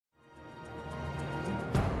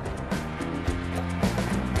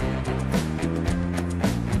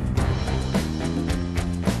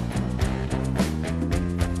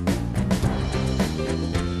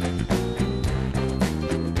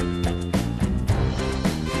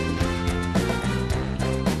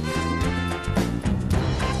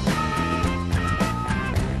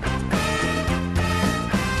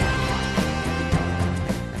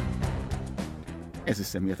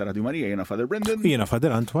is-semmija ta' Radio Marija, jiena Father Brendan. Jiena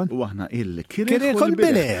Father Antoine. U aħna il-Kireh u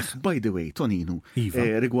l-Bileh. By the way, Toninu,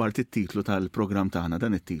 rigward it-titlu tal-programm tagħna,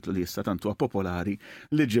 dan it-titlu li issa tantu popolari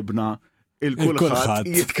li ġibna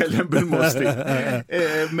il-kulħadd jitkellem bil-Mosti.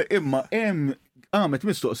 Imma hemm għamet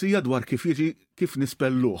mistoqsija dwar kif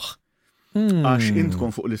nispelluh. Għax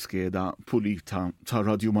intkom fuq l-iskeda pulita ta'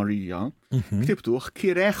 Radio Marija, ktibtuh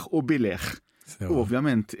Kireh u Bileh. U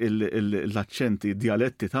ovvjament l-aċċenti,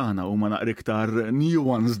 dialetti tagħna huma naqra iktar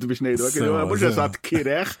nuanced biex ngħidu hekk, mhux eżatt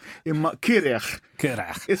Kireh, imma Kireh.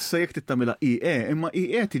 Issa jekk tittamilha imma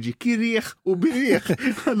tiġi Kireh u Bileh.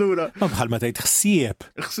 Allura bħal ma tgħid ħsieb,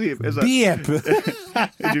 eżatt. Bieb.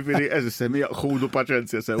 Ġifieri semmija ħudu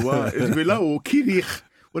paċenzja sewwa, ġibilha u Kireh.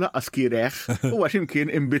 U laqqas Kireh, u x'imkien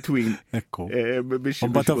in between. Ekku.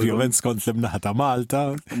 Mbagħad ovvjament skont l-imnaħa ta'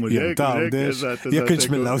 Malta, jekk kienx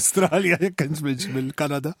mill-Awstralja, jekk kienx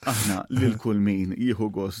mill-Kanada. Aħna lil kull min jieħu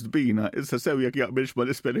gost bina, issa sew jekk jaqbilx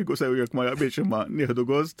mal-ispelling u sew jekk ma jaqbilx imma nieħdu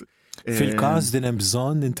gost. Fil-każ din hemm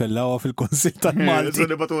bżonn intellawha fil-Kunsill tal-Malti. Se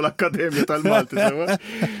nibgħatu l-Akkademja tal-Malti sewwa.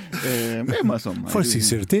 Imma somma. Forsi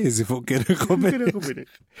jsir teżi fuq Kireh u Bileh.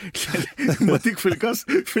 Ma tik fil-każ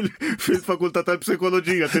fil-Fakultà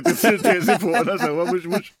tal-Psikoloġija titsir teżi fuqna sewwa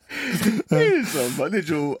mhux. Insomma,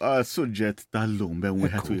 niġu għas-suġġett tal-lum bejn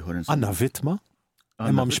wieħed u ieħor. Għandna vittma?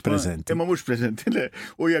 Imma mhux preżenti. Imma mhux preżenti, le.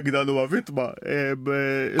 U jekk dan huwa vittma.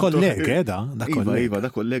 Kollega, da kollega. Iva, da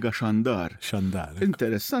kollega Xandar.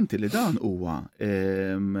 Interessanti li dan huwa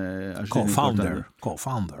co-founder.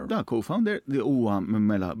 Da co-founder li huwa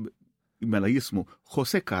mela jismu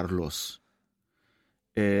José Carlos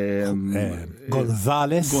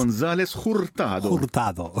González Hurtado.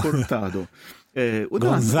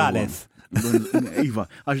 González. Iva,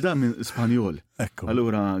 għax dan minn Spanjol.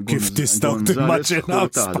 Allura kif tistgħu timmaġinaw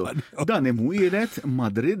Spanjol. Dan imwieled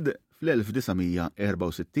Madrid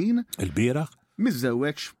fl-1964. Il-bieraħ?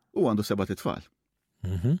 Miżżewweġ u għandu 7 tfal.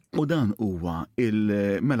 U dan huwa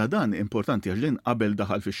mela dan importanti għax din qabel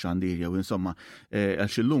daħal fix-xandirja u insomma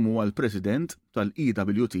għax illum huwa l-President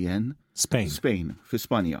tal-EWTN Spain fi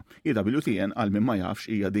Spanja. EWTN għal min ma jafx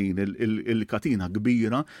hija din il-katina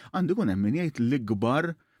kbira għandu jkun hemm min jgħid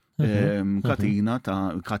l-ikbar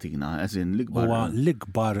katina, eżin l-ikbar. Huwa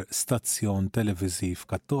l-ikbar stazzjon televiżiv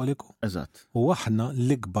kattoliku. Eżatt. U aħna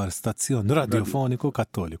l-ikbar stazzjon radiofoniku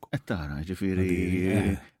kattoliku. Tara,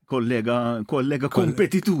 ġifieri kollega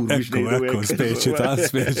kompetitur biex ngħidu hekk.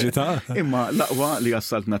 Speċi ta'. Imma l-aqwa li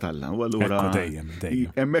jassaltna talla. U allura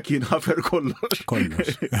hemmhekk jinħafer kollox.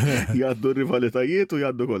 Jgħaddu r-rivalitajiet u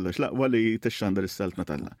jgħaddu kollox. L-aqwa li tixxandar is-saltna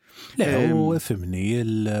talla. Le, u fimni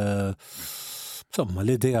insomma,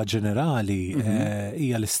 l-idea ġenerali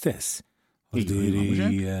hija l-istess.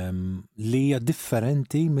 Li hija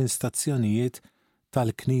differenti minn stazzjonijiet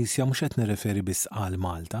tal-Knisja, mhux qed nirreferi biss għal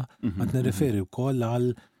Malta, qed nirreferi wkoll għal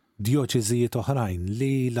dioċeżijiet oħrajn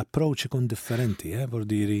li l-approach ikun differenti,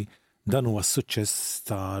 bordiri dan huwa s-suċċess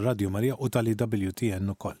ta' Radio Marija u tal-EWTN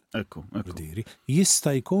ukoll. Ekku.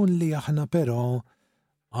 Jista' jkun li aħna però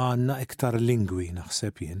għandna iktar lingwi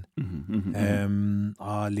naħseb jien.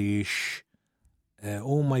 Għaliex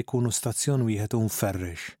huma jkunu stazzjon wieħed u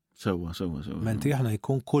nferrex. Sewwa. Menti aħna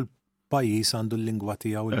jkun kull pajjiż għandu l-lingwa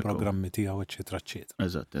tiegħu, il-programmi tiegħu, eċetera.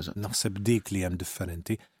 Eżatt. Naħseb dik li hemm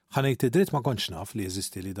differenti. Ħanejt id-dritt ma kontx naf li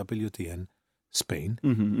jeżisti li WTN Spain.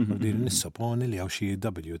 Din nissoponi li hawn xi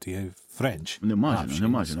WTA French.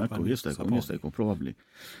 Nimmaġina, ekku jista' jkun probabbli.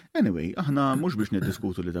 Anyway, aħna mhux biex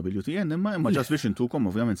niddiskutu li WTN, imma ġas biex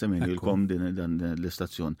intukom ovvjament semmejlilkom din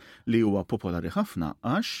l-istazzjon li huwa popolari ħafna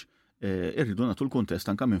għax irridu nagħtu l-kuntest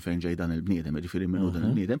anke minn fejn ġej dan il-bniedem, jiġifieri minnu dan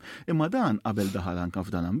il-bniedem, imma dan qabel daħal anke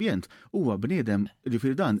f'dan ambjent huwa bniedem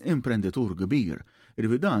jiġifieri dan imprenditur kbir.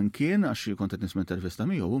 Jiġifieri dan kien għax kont qed nisma' intervista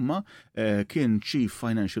miegħu imma kien Chief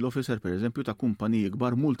Financial Officer pereżempju ta' kumpaniji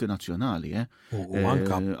kbar multinazzjonali,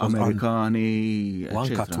 Amerikani. U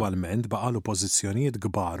anke attwalment baqalu pożizzjonijiet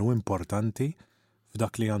kbar u importanti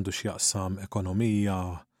f'dak li għandu x'jaqsam ekonomija,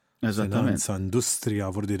 finanza, industrija,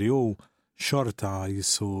 vordirju xorta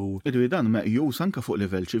jissu. Dan meqjus anke fuq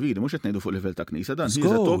livell ċivili, mhux qed ngħidu fuq livell ta' Knisja, dan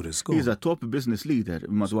he's a top business leader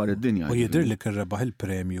madwar id-dinja. U jidher li kien rebaħ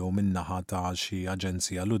il-premju min-naħa ta' xi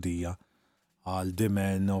aġenzija ludija għal the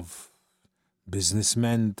man of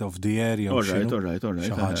businessman of the area. All right.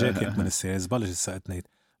 Xi ħaġa jekk ma nissejżbal issa qed ngħid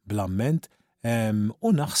blamment.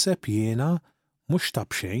 U naħseb jiena mhux ta'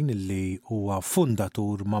 bxejn illi huwa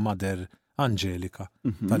fundatur ma' Mader Angelika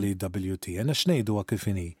tal-EWTN għax ngħiduha kif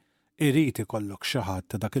inhi. Irid ikollok xi ħadd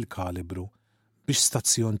ta' dak il-kalibru biex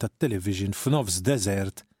stazzjon tat-television f'nofs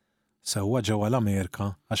desert sewwa ġewwa l-Amerika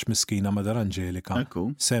għax miskina Mader Angelika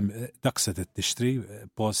dak se tixtri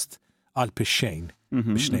post għal pixxejn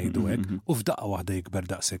biex ngħidu hekk, u f'daqqa waħda jikber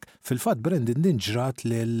daqshekk. Fil-fatt Brendan din ġrat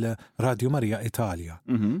lil Radju Marija Italja.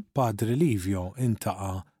 Padre Livio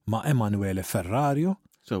intaqa' ma' Emanuele Ferrario,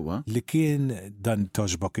 li kien dan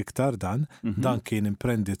toġbok iktar dan kien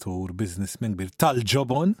imprenditur, businessman kbir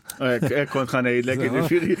tal-ġobon. Kont ħanejdlek,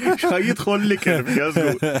 xħaj jidħol li kien jazdu.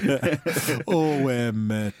 U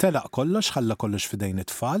telaq kollox, ħalla kollox fidejn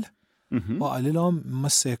it-tfal, u għalilhom ma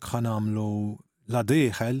sekk ħanamlu la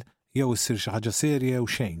dieħel jew issir xi ħaġa serje u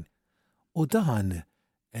xejn. U dan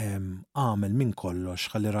għamel minn kollox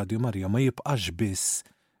ħalli Radju Marija ma jibqax biss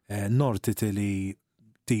Nord Italy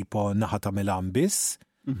tipo naħa ta' Milan biss,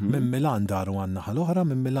 minn Milan daru għan naħa l-oħra,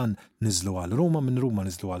 minn Milan nizlu għal Ruma, minn Ruma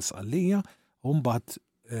nizlu għal Sqallija, u mbagħad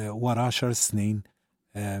wara 10 snin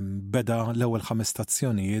beda l-ewwel 5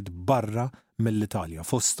 stazzjonijiet barra mill-Italja,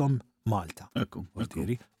 fosthom Malta.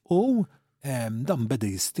 U dan beda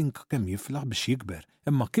jistink kemm jiflaħ biex jikber.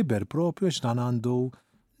 Imma kiber propju għax dan għandu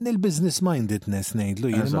nil-business mindedness ngħidlu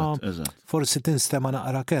jien, ma forsi tinstema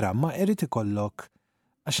naqra kera, ma irid ikollok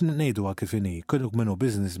għax ngħidu kif inhi, kollok minnu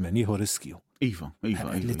businessman jieħu riskju. Iva.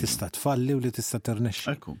 Li tista' tfalli u li tista'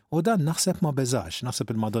 ternexxi. U dan naħseb ma beżax,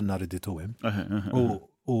 naħseb il-Madonna riditu hemm.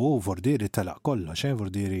 U Vordieri telaq kollox,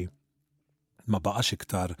 Vordieri ma baqax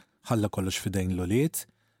iktar ħalla kollox fidejn l-uliet,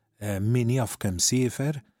 min jaf kemm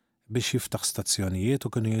siefer biex jiftaħ stazzjonijiet u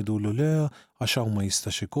kienu jgħidulu le għax hawn ma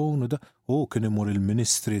jistax ikun u kien imur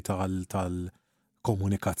il-ministri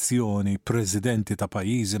tal-komunikazzjoni, presidenti ta'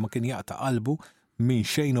 pajjiżi ma kien jaqta' qalbu min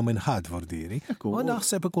xejn u minn ħadd Vordieri. U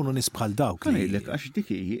naħseb ikunu nies bħal dawk. Ngħidlek għax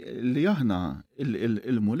diki li aħna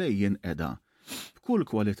il-mulejjen qiegħda b'kull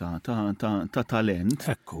kwalità ta' talent.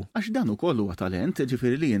 Għax dan ukoll huwa talent,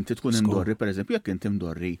 ġifieri li inti tkun imdorri, pereżempju jekk inti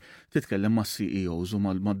mdorri titkellem mas-CEOs u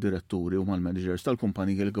mal-diretturi u mal-managers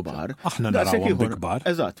tal-kumpaniji l-kbar. Aħna narawhom kbar.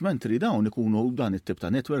 Eżatt, mentri dawn ikunu dan it-tip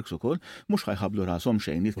ta' networks ukoll mhux ħajħablu rashom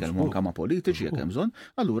xejn jitkellmu anke ma' politiċi jekk hemm bżonn,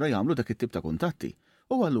 allura jagħmlu dak it-tip ta' kuntatti.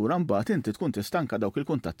 U allura mbagħad inti tkun tistanka dawk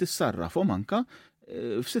il-kuntatti ssarrafhom anke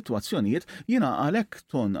f'sitwazzjonijiet jiena għalhekk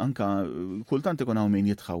ton anke kultant ikun hawn min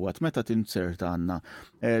jitħawwat meta tinserta għandna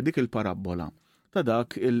dik il-parabola ta'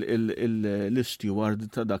 dak l-isteward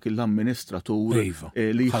ta' dak l-amministratur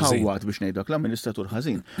li jħawwat biex ngħidlek l-amministratur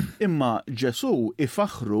ħażin. Imma Ġesu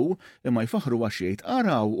jfaħru għax jgħid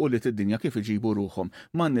araw u li tid-dinja kif iġibu ruhom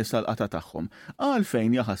man-nies tal-qata tagħhom.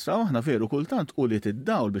 Għalfejn jaħasraw aħna veru kultant u li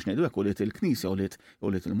tiddawl biex ngħidu hekk u li il-Knisja u li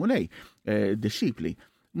il-mulej dixxipli.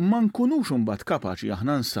 Ma nkunux imbagħad kapaċi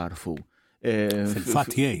aħna nsarfu.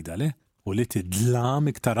 Fil-fatt jgħidha le? U li tidlam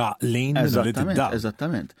iktar għaqlin minn li tidda.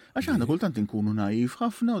 Eżattament. Għax aħna kultant inkunu naif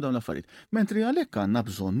ħafna u dawn l-affarijiet. Mentri għalhekk għandna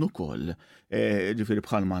bżonn ukoll, ġifieri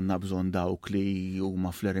bħalma għandna bżonn dawk li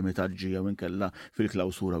huma fl-eremitaġġi jew inkella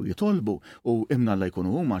fil-klawsura u jitolbu u imna alla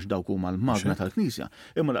jkunu huma għax dawk huma l-magna tal-Knisja.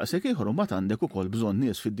 Imma daqshekk ieħor imbagħad għandek ukoll bżonn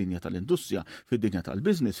nies fid-dinja tal-industrija, fid-dinja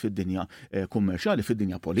tal-business, fid-dinja kummerċjali,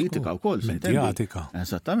 fid-dinja politika wkoll. Medjatika.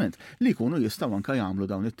 Eżattament. Li jkunu jistgħu anke jagħmlu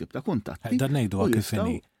dawn it-tip ta' kuntatti. Dan ngħidu kif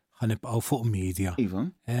inhi. Ħanibqgħu fuq media.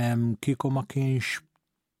 Kieku ma kienx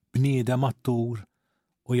bniedem attur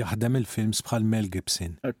u jaħdem il-films bħal Mel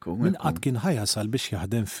Gibson. Min qatt kien ħajasal biex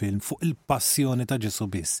jaħdem film fuq il-passjoni ta' Ġesu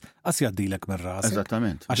biss. Qas jgħaddilek minn rasek.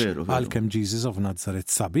 Eżattament. Għalkemm Jesus of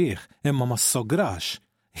Nazareth sabiħ, imma ma sograx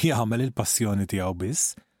jagħmel il-passjoni tiegħu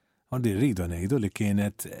biss. Għandi rridu ngħidu li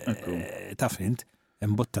kienet ta' fint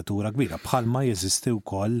imbottatura kbira bħalma jeżisti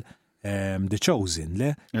wkoll The Chosen,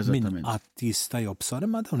 le? Min qatt jista' jobsor,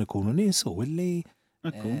 imma dawn ikunu niesu illi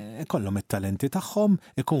kollhom it-talenti tagħhom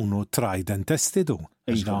ikunu tried and tested u.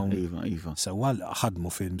 Iva. Sewwa ħadmu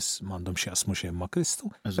films m'għandhom x'jaqsmu xejn ma' Kristu,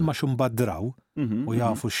 imma x'imbadraw u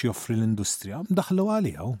jafu x'joffri l-industrija, daħlu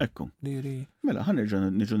għaliha. Ekku. Mela ħanerġa'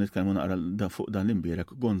 niġu nitkellmu naqra fuq dan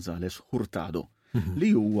l-imbierek Gonzales Hurtado.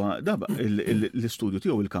 Li huwa l-istudju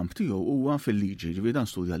tiegħu il-kamp tiegħu huwa fil-liġi, ġifieri dan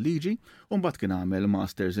studja l-liġi, u mbagħad kien għamel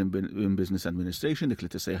Masters in Business Administration dik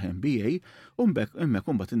li tisejjaħ MBA, u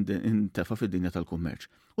hemmhekk imbagħad intefa' fid-dinja tal-kummerċ.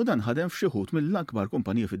 U dan ħadem f'xi ħut mill-akbar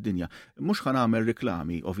kumpaniji fid-dinja. Mhux ħanagħmel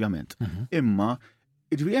riklami, ovvjament, imma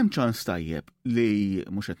ġifieri hemm ċans tajjeb li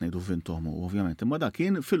mhux qed ngħidu vintomu, ovvjament, imma dak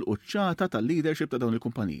kien fil-quċċata tal-leadership ta' dawn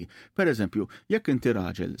il-kumpaniji. Pereżempju, jekk inti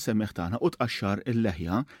raġel semmeħ tagħna u tqaxxar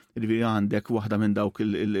il-leħja, ġifieri għandek waħda minn dawk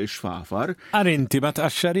il-xfafar. Inti ma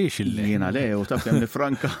tqaxxarix il-leħja. Jiena le u taf kemm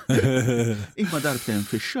nifranka. Imma darbtejn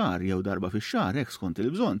fix-xahar jew darba fix-xahar hekk skont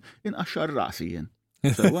il-bżonn inqaxxar rasi jien.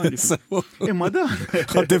 Imma dan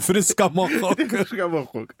ħadd friska moħħok. Friska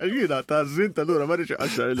moħħok. Jiena ta' żint allura ma rridx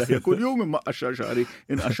iqaxxar il-leħja kuljum imma qaxxar xahri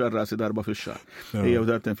inqaxxar rasi darba fix-xahar. Jew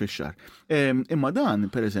darbtejn fix-xahar. Imma dan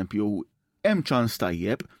pereżempju hemm ċans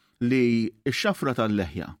tajjeb li x-xafra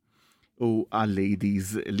tal-leħja u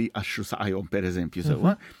għal-ladies li għaxxu saqajhom pereżempju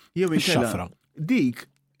sewwa, jew inkella dik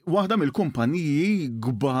waħda mill-kumpaniji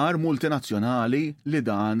kbar multinazzjonali li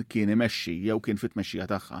dan kien imexxi jew kien fit-tmexxija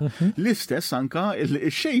tagħha. L-istess anka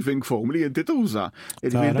il-shaving foam li inti tuża.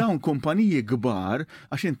 Dawn kumpaniji kbar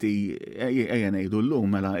għax inti ejja ngħidu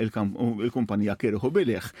llum mela il-kumpanija Kireh u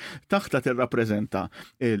Bileh taħta tirrappreżenta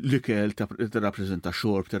l-ikel, tirrappreżenta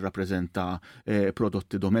xorb, tirrappreżenta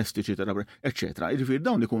prodotti domestiċi, eċċetera. Jiġifieri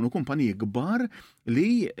dawn ikunu kumpaniji kbar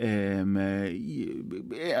li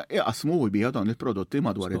iqasmu u jbiegħu dawn il-prodotti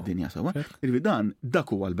madwar id-dinja sewa. Dan dak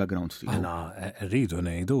huwa l-background tiegħu. Aħna rridu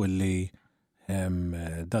ngħidu li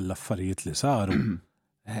dal-affarijiet li saru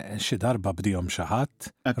xi darba bdihom xi ħadd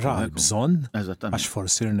ra bżonn għax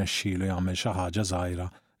forsi rnexxielu jagħmel xi ħaġa żgħira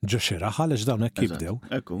ġo xi raħa għax dawn hekk jibdew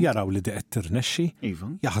jaraw li qed tirnexxi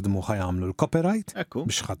jaħdmu ħajamlu l-copyright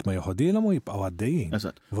biex ħadd ma joħodilhom u jibqgħu għaddejjin.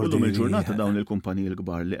 Illum il-ġurnata dawn il-kumpaniji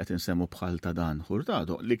l-kbar li qed insemmu bħal ta' dan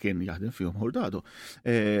Hurtado li kien jaħdem fihom Hurtado.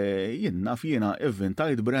 Jien naf jiena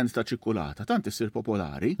evventajt brand ta' ċikkulata tant issir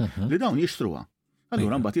popolari li dawn jixtruha.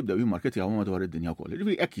 Allura mbagħad jibdew jimmarketjawhom madwar id-dinja wkoll.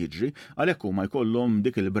 Ġifieri hekk jiġri għalhekk huma jkollhom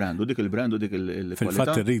dik il-brand u dik il-brand u dik il-kwalità.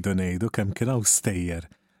 Fil-fatt irridu ngħidu kemm kien hawn stejjer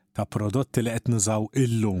ta' prodotti li qed nużaw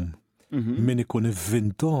illum min ikun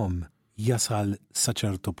ivvintom jasal sa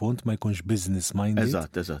ċertu punt ma jkunx business minded.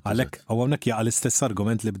 Eżatt. Għalhekk hawnhekk jaqa' l-istess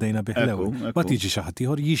argument li bdejna bih l-ewwel. Ma tiġi xi ħadd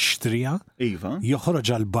ieħor jixtriha,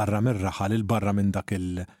 joħroġ għal barra mir-raħal il barra minn dak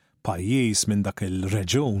il-pajjiż minn dak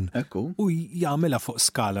il-reġun u jagħmilha fuq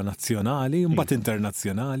skala nazzjonali, mbagħad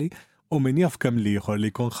internazzjonali u min jaf kemm ieħor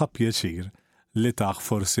li jkun ħabb pjaċir li taħ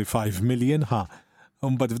forsi 5 million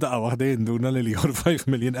Mbagħad f'daqqa waħda jinduna li ieħor 5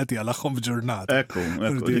 million qed jagħlaqhom f'ġurnata. Ekku,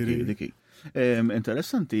 diki.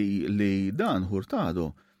 Interessanti li dan Hurtado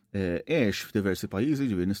għex f'diversi pajjiżi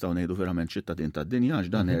ġifieri nistgħu ngħidu verament ċittadin tad-dinja għax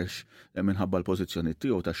dan għex minħabba l-pożizzjoni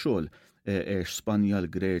tiegħu tax-xogħol għex Spanja,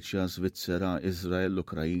 l-Greċja, Svizzera, Iżrael,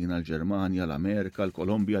 l-Ukrajina, l-Ġermanja, l-Amerika,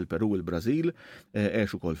 l-Kolombja, l-Peru, l-Brażil,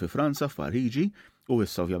 għex ukoll fi Franza, f'Pariġi u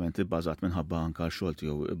issa ovvjament ibbażat minħabba anke x-xogħol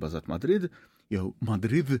tiegħu ibbażat Madrid.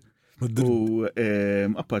 U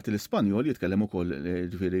apparti l-Ispanjol jitkellem ukoll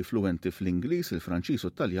ġifieri fluenti fl-Ingliż, il-Franċiż u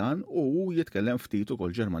t-Taljan u jitkellem ftit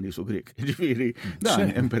ukoll Ġermaniż u Grek. Ġifieri dan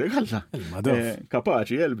imperigalla.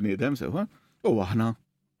 Kapaċi l-bniedem sewwa u aħna.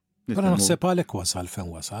 Però naħseb għalhekk wasal fejn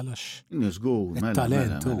wasal għax. Niżgur,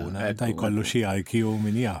 talent da jkollu xi IQ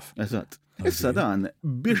min jaf. Eżatt. Issa dan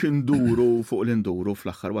biex induru fuq l-induru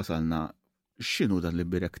fl-aħħar wasalna x'inhu dan li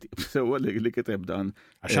birektib sewwa li kiteb dan.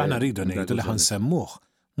 Għax aħna rridu ngħidu li ħansemmuh.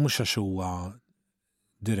 Mux għax huwa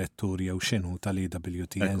direttur jew xinu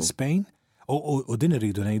tal-EWTN Spain, u din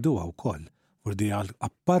irridu ngħiduha wkoll. Urdi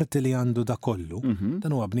apparti li għandu da kollu,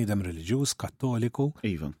 dan huwa bniedem reliġjuż, kattoliku,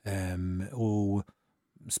 u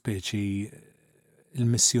speċi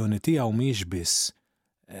il-missjoni tiegħu mhijiex biss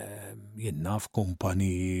jinnaf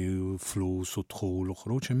kumpaniji, flus u dħul u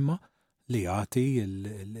ħruġ imma li jagħti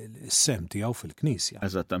l-sem tiegħu fil-Knisja.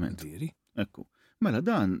 Eżattament. Ekku. Mela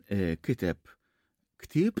dan kiteb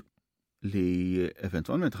ktieb li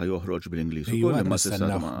eventualment ħajoħroġ bil-Ingliż ukoll imma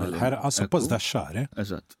bil-ħerqa suppost da xahar.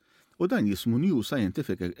 Eżatt. U dan jismu New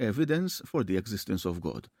Scientific Evidence for the Existence of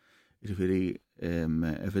God. Jiġifieri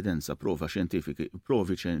evidenza provi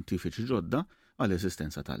xjentifiċi ġodda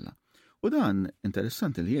għall-eżistenza tagħha. U dan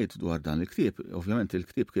interessanti li jgħid dwar dan il-ktieb, ovvjament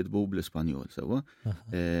il-ktieb kitbu bl-Ispanjol sewwa.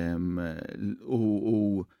 U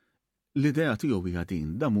l-idea tiegħu hija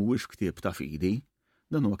din, dan mhuwiex ktieb ta' fidi,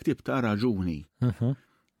 dan huwa ktieb ta' raġuni.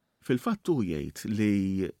 Fil-fatt hu jgħid li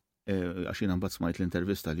għax jiena mbagħad smajt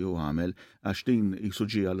l-intervista li hu għamel għax din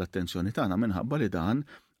jisuġġi għall-attenzjoni tagħna minħabba li dan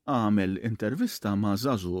għamel intervista ma'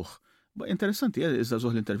 żagħżugħ. Interessanti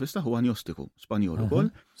żagħżugħ l-intervista huwa agnostiku, Spanjol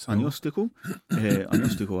ukoll, agnostiku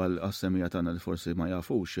għas-semija tagħna li forsi ma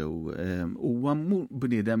jafux jew huwa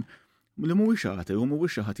bniedem li mhuwiex ħati u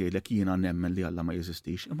mhuwiex xi ħadd jgħidlek jiena nemmen li Alla ma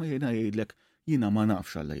jeżistix, imma jiena jgħidlek jiena ma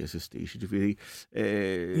nafx Alla jeżistix, ġifieri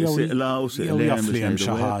siqla u jaf li hemm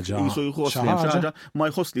xi ħaġa. Jisu jħoss li hemm xi ħaġa, ma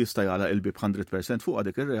jħoss li jista' jagħlaq il-bib 100% fuq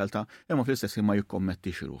dik ir-realtà, imma fl-istess ma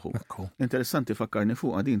jikkommettix ruħu. Interessanti fakkarni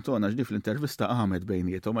fuq din tona ġdi fl-intervista Ahmed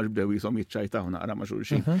bejniethom għax bdew ishom jiċċajtaw naqra ma'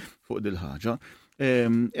 xulxin fuq dil ħaġa.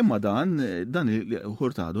 Imma dan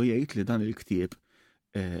Hurtado jgħid li dan il-ktieb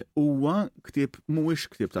huwa ktieb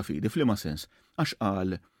mhuwiex ktieb ta' fidi f'liema sens għax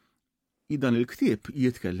qal dan il-ktieb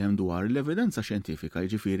jitkellem dwar l-evidenza xjentifika,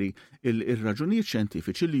 jiġifieri ir-raġunijiet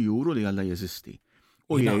xjentifiċi li juru li Alla jeżisti.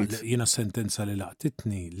 Jiena sentenza li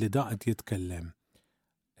laqtitni li daqt jitkellem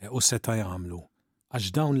u seta' jagħmlu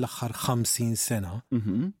għax dawn l-aħħar 50 sena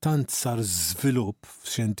tant sar żvilupp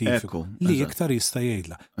xjentifiku li iktar jista'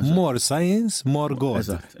 jgħidla. More science, more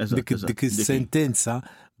God. Dik is-sentenza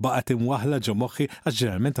baqgħet imwaħla ġo moħħi għax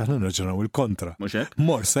ġeneralment aħna nirġunaw il-kontra. Mhux hekk?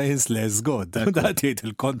 More science less God. Da tgħid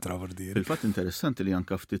il-kontra vordir. Il-fatt interessanti li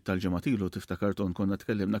anke ftit tal-ġematilu tiftakarton konna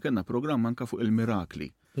tkellimna kellna programm anke fuq il-mirakli.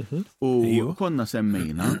 U konna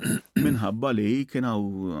semmejna minħabba li kien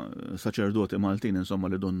hawn saċerdoti Maltin insomma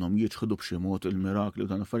li donnom jiġħdu b'xi mod il-mirakli u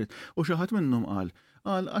dan affarijiet. U xi ħadd minnhom qal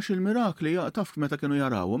għax il-mirakli taf meta kienu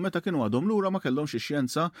jarawhom, meta kienu għadhom lura ma kellhomx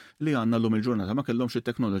ix-xjenza li għandna llum il-ġurnata, ma kellhomx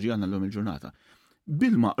it-teknoloġija għandna llum il-ġurnata.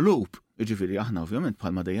 Bil-maqlub, ġifieri aħna ovvjament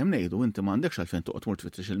bħalma dejjem ngħidu inti m'għandekx għalfejn toqgħod tmur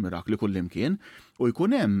tfittex il-mirakli kullimkien u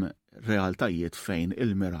jkun hemm realtajiet fejn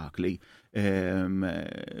il-mirakli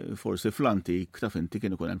forsi fl-antik taf inti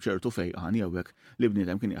kien ikun hemm ċertu fejqan jew hekk li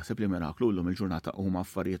bniedem kien jaħseb li miraklu llum il-ġurnata huma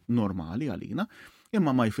affarijiet normali għalina,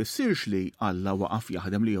 imma ma jfissirx li Alla waqaf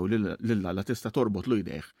jaħdem li jew lil-Alla tista' torbot lu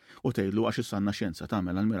jdejh u tgħidlu għax issanna xjenza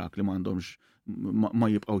tagħmel għall-mirakli m'għandhomx ma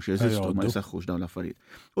jibqgħux jeżistu ma jseħħux dawn l-affarijiet.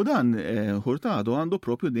 U dan Hurtado għandu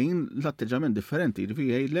propju din l-atteġġament differenti li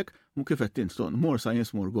jgħidlek u kif qed tinston more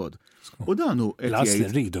science more God. U dan hu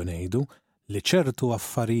qed rridu ngħidu li ċertu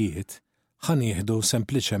affarijiet ħan jieħdu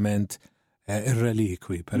sempliċement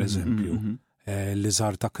ir-relikwi pereżempju,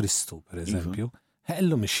 l-iżgħar ta' Kristu pereżempju,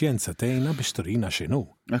 ħellhom ix-xjenza tgħinna biex turina x'inhu.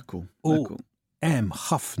 Ekku. U hemm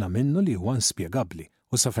ħafna minnu li huwa inspjegabbli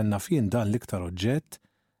u sa fenna fien dan l-iktar oġġett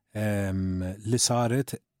li saret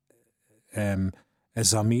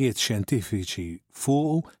eżamijiet xjentifiċi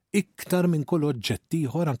fuq iktar minn kull oġġett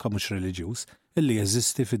ieħor anke mhux reliġjuż illi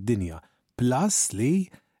jeżisti fid-dinja. Plus li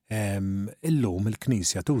illum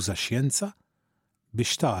il-Knisja tuża x-xjenza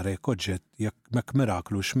biex tarek oġġett jekk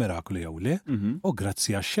miraklu x'miraklu jew le, u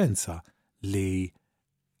grazzi għax-xjenza li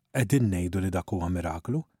qegħdin ngħidu li dak huwa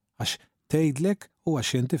miraklu għax tgħidlek huwa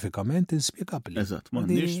xjentifikament inspjegabbli. Eżatt,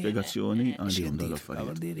 m'għandniex spjegazzjoni għalihom dawn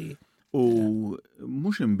l-affarijiet. U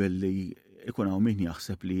mhux imbelli ikun hawn min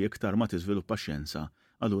jaħseb li iktar ma tiżviluppa x-xjenza,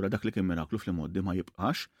 allura dak li kien miraklu fl-modi ma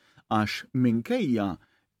jibqax għax minkejja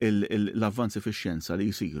l-avvanzi fix-xjenza li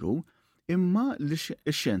jsiru, imma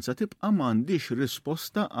x-xjenza tibqa' m'għandix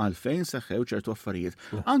risposta għal fejn seħħew ċertu affarijiet.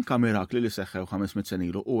 Anke mirakli li seħħew 500 sena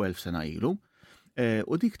ilu u 1000 sena ilu.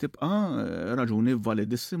 U dik tibqa' raġuni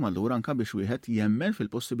validissima allura anke biex wieħed jemmen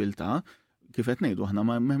fil-possibilità kif qed ngħidu aħna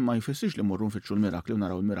ma jfissirx li mmorru nfittxu l-mirakli u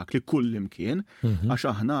naraw il-mirakli kull imkien għax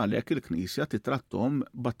aħna għalhekk il-Knisja titrattom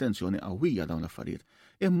b'attenzjoni qawwija dawn l-affarijiet.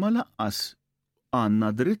 Imma laqqas għandna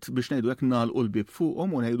dritt biex ngħidu hekk nagħlqu l-bib fuqhom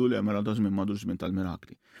u ngħidu li hemm għadu żmien m'għadux żmien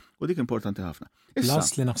tal-mirakli. U dik importanti ħafna.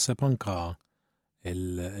 Las li naħseb anke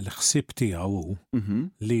l-ħsieb tiegħu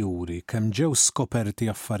li juri kemm ġew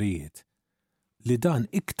skoperti affarijiet li dan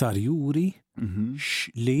iktar juri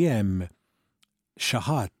li hemm xi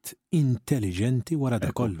ħadd intelligenti wara da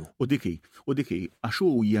kollu. U diki, għax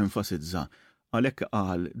hu jenfasizza għalhekk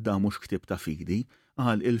qal da mhux ktieb ta' fidi,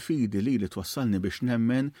 qal il-fidi li twassalni biex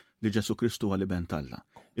nemmen li Ġesu Kristu għal iben Alla.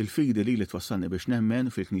 Il-fidi li twassalni biex nemmen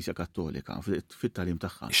fil-Knisja Kattolika, fit-talim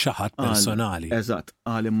tagħha. Xi ħadd personali. Eżatt,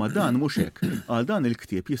 qal imma dan mhux hekk. Qal dan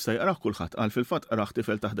il-ktieb jista' jaqrah kulħadd, qal fil-fatt qrah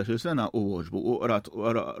tifel ta' 11 sena u għoġbu u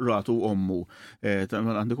ratu ommu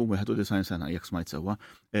għandikum 91 sena jekk smajt sewwa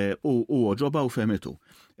u oġoba u femitu.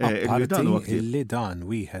 Illi dan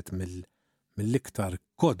wieħed mill-iktar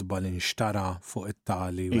kodba li nxtara fuq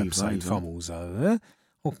it-tali website famuża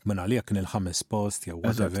u minn għalija kien il-5 post jew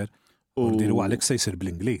whatever. U diru għalek se jsir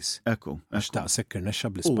bl-Ingliż. Ekku. Għax ta' sekkir nexxa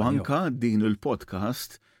bl-Ispanjol. U anka din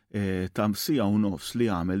il-podcast ta' sija u nofs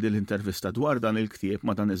li għamel din l-intervista dwar dan il-ktieb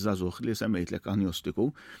ma' dan iż-żagħżugħ li semmejtlek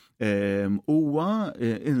agnostiku huwa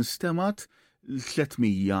instemat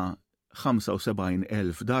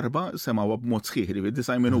 375,000 darba semgħuha b'mod sħiħ li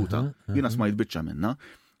 9 minuta jiena smajt biċċa minnha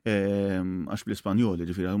għax bl-Ispanjoli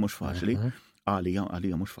ġifieri mhux faċli għalija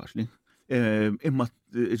mhux faċli. Imma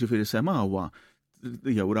ġifieri semgħuha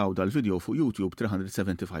jew raw dal-video fuq YouTube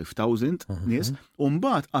 375,000 nies u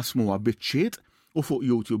mbagħad qasmuha biċċiet u fuq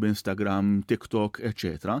YouTube, Instagram, TikTok,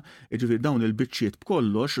 etc. Ġifieri dawn il-biċċiet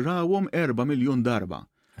b'kollox rawhom 4 miljun darba.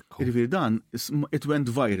 Ġifieri dan it went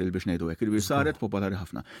viral biex ngħidu hekk, ġifieri saret popolari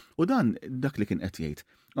ħafna. U dan dak li kien qed jgħid.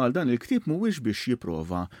 Għal dan il-ktieb mhuwiex biex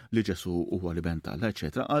jipprova li Ġesu huwa li ben Alla,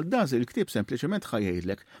 etc. Għal dan il-ktieb sempliċement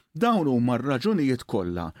ħajjgħidlek dawn huma r-raġunijiet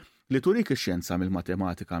kollha li turik ix-xjenza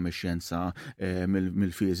mill-matematika, mill-xjenza,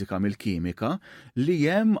 mill-fiżika, mill-kimika li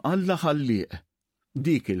hemm Alla ħallieq.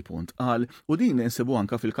 Dik il-punt qal u din insibu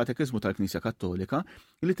anke fil-Katekiżmu tal-Knisja Kattolika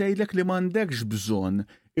li tgħidlek li m'għandekx bżonn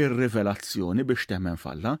ir-rivelazzjoni biex temmen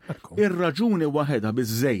f'Alla, ir-raġuni waħedha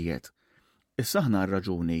biżejjed. Issa aħna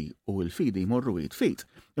r-raġuni u l-fidi jmorru jitfid.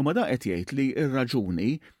 Imma da qed jgħid li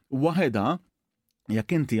r-raġuni waħedha jekk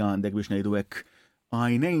inti għandek biex ngħidu hekk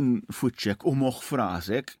għajnejn f'wiċċek u moħħ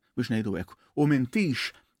f'rasek biex ngħidu hekk u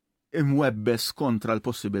m'intix imwebbes kontra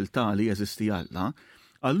l-possibilità li jeżisti Alla,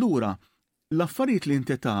 allura l-affarijiet li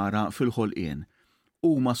inti tara fil-ħolqien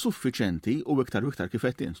huma suffiċenti u iktar kif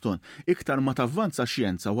qed inston, iktar ma tavvanza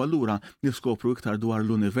xjenza u allura niskopru iktar dwar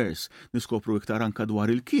l-univers, niskopru iktar anka dwar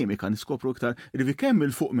il-kimika, niskopru iktar rivi kemm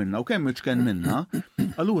il-fuq minna u kemm il-ċken minna,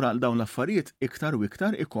 allura dawn l-affarijiet iktar u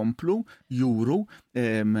iktar ikomplu juru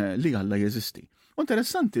li Alla jeżisti.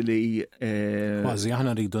 Interessanti li kważi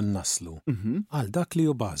aħna rridu naslu għal dak li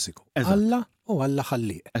hu bażiku. Alla u Alla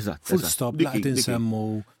ħalliq. Full stop la qed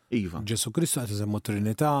insemmu Iva. Ġesu Kristu qed insemmu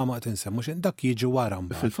Trinità, ma qed insemmu xejn dak jiġi wara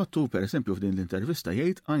mbagħad. Fil-fattu pereżempju f'din l-intervista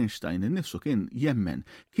jgħid Einstein innifsu kien jemmen,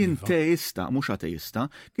 kien teista, mhux ateista,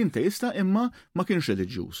 kien teista imma ma kienx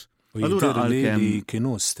reliġjuż. Allura li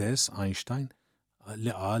kienu stess Einstein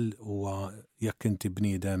li qal huwa jekk inti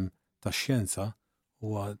bniedem tax-xjenza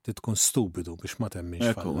huwa tkun stupidu biex ma temmix.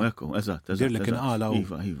 Ekku, eżatt. Dir li kien qala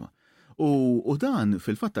Iva. U dan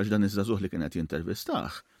fil-fatt għax dan iż-żagħżugħ li kien qed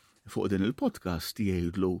jintervistah fuq din il-podcast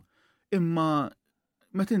jgħidlu imma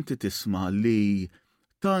meta inti tisma' li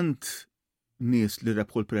tant nies li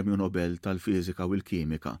rebħu l-Premju Nobel tal-Fiżika u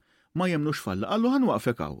l-Kimika ma jemnux falla, għallu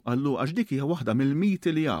ħanwaqfek hawn, għallu għax dik hija waħda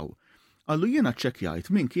mill-miti li hawn. Għallu jiena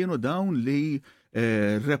ċċekkjajt min kienu dawn li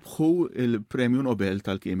rebħu il-Premju Nobel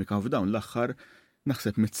tal-Kimika f'dawn l-aħħar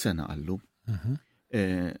naħseb 100 sena għallu.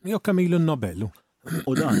 Jew kemm ilu n-Nobel.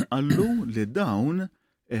 U dan għallu li dawn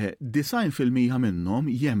 90% minnhom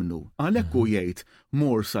jemnu. Għalhekk hu jgħid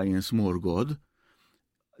more science, more God.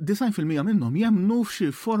 90% minnhom jemnu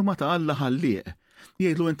f'xi forma ta' Alla ħallieq.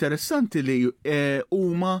 Jgħidlu interessanti li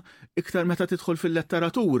huma iktar meta tidħol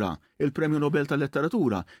fil-letteratura, il-Premju Nobel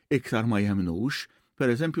tal-Letteratura, iktar ma jemnux.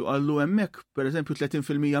 Pereżempju għallu hemmhekk, pereżempju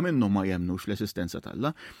 30% minnhom ma jemnux fl-esistenza tal-Alla.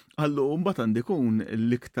 Għallu mbagħad għandi jkun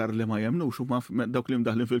l-iktar li ma jemnux huma dawk li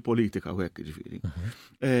mdaħlin fil-politika u hekk ġifieri.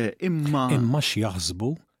 Imma x'jaħsbu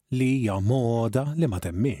li hija moda li ma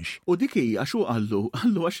temmix. U dik hija xu għallu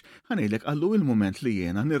għax ħanejlek għallu il-mument li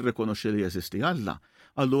jiena nirrikonoxxi li jeżisti Alla.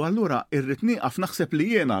 Għallu allura irrid nieqaf naħseb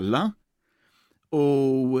li jien Alla.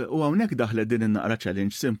 U hawnhekk daħlet din in-naqra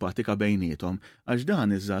challenge simpatika bejniethom għax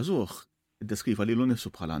dan iż-żagħżugħ deskriva li l-nifsu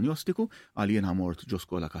bħala agnostiku, għal jien mort ġo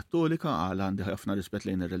skola kattolika, għal għandi ħafna rispett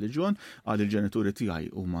lejn ir-reliġjon, għal il-ġenituri tiegħi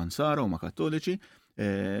huma nsara huma kattoliċi,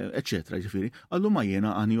 eċċetera, ġifieri, għallu ma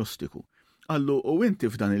jiena agnostiku. Għallu u inti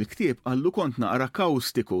f'dan il-ktieb għallu kont naqra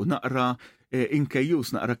kawstiku, naqra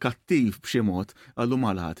inkejjus, naqra kattiv b'xi mod, għallu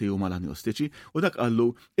malati u mal-agnostiċi, u dak għallu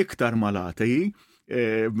iktar malati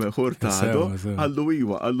ħurtado, għallu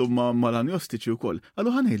iwa, għallu mal-agnostiċi wkoll.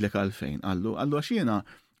 Għallu ħanejlek għalfejn, għallu għax jiena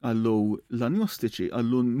għallu l-agnostiċi,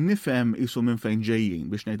 għallu nifhem isu minn fejn ġejjin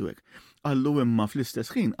biex ngħidu hekk. Għallu imma fl-istess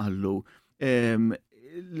ħin għallu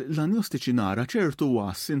l-agnostiċi nara ċertu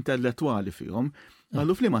wass intellettwali fihom,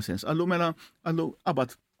 għallu f'liema sens, għallu mela għallu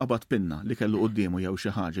qabad pinna li kellu qudiemu jew xi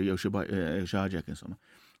ħaġa jew xi ħaġa insomma.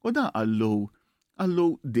 U da għallu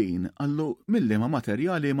din, għallu mill-liema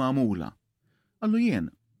materjali magħmula. Għallu jien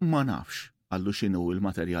ma nafx. Għallu xinu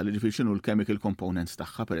il-materjali, ġifir xinu l-chemical components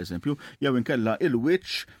tagħha pereżempju, jew inkella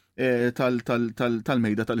il-wiċċ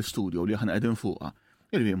tal-mejda tal-istudio li aħna qegħdin fuqha.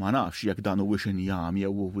 Irvi ma nafx jekk dan huwiex injam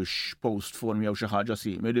jew huwiex post-form jew xi ħaġa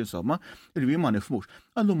simili, insomma, irvi ma nifhmux.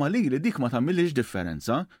 Allu ma li dik ma tagħmilx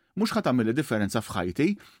differenza, mhux ħa tagħmilli differenza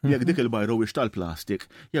f'ħajti jekk dik il-bajra huwiex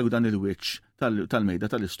tal-plastik, jew dan il-wiċċ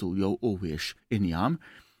tal-mejda tal-istudio huwiex injam.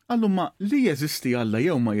 Allu ma li jeżisti Alla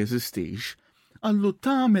jew ma jeżistix, għallu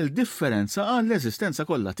tagħmel differenza għall-eżistenza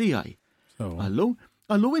kollha tiegħi.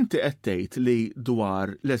 Għallu inti qed tgħid li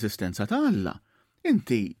dwar l-eżistenza ta' Alla.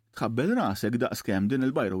 Inti tħabbel rasek daqskemm din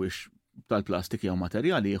il-bajra wix tal-plastik jew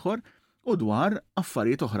materjali ieħor u dwar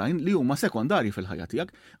affarijiet oħrajn li huma sekondarji fil-ħajja tiegħek.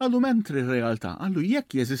 Għallu mentri r-realtà, għallu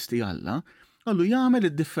jekk jeżisti Alla, għallu jagħmel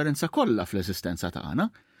id-differenza kollha fl-eżistenza tagħna.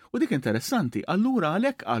 U dik interessanti, allura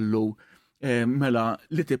għalhekk għallu mela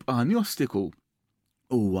li tibqa' agnostiku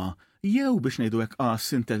huwa jew biex ngħidu hekk qas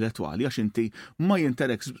intellettwali għax inti ma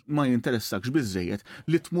jinteressakx biżżejjed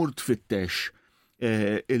li tmur tfittex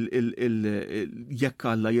jekk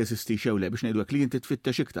Alla jeżisti jew le biex ngħidu hekk li inti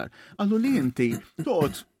tfittex iktar. Allu li inti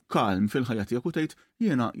toqgħod kalm fil-ħajja tiegħek u tgħid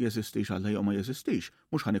jiena jeżistix Alla jew ma jeżistix,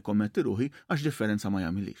 mhux ħan ikkommetti ruħi għax differenza ma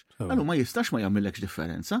jagħmilix. Allu ma jistax ma jagħmilekx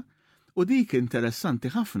differenza. U dik interessanti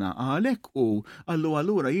ħafna għalhekk u għallu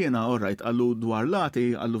allura jiena orrajt għallu dwar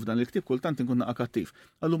lati għallu f'dan il-ktieb kultant inkun naqa' kattiv.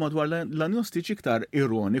 Għallu madwar l-agnostiċi iktar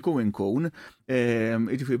ironiku inkun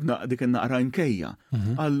dik in-naqra nkejja.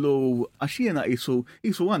 Għallu għax jiena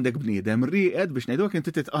qisu għandek bniedem riqed biex ngħidulek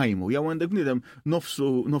inti titqajmu jew għandek bniedem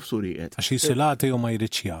nofsu riqed. Għax jisu lati u ma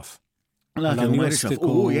jridx jaf. Lati u ma jridx jaf.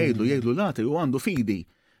 U jgħidlu lati u għandu fidi.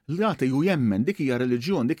 L-ateu jemmen, dik hija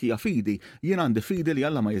reliġjon, dik hija fidi, jien għandi fidi li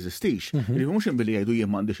Alla ma jeżistix. Mhux inbilli jgħidu jien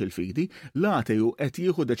m'għandix il-fidi, l-ateu qed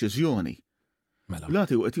jieħu deċiżjoni.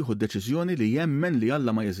 L-ateu qed jieħu deċiżjoni li jemmen li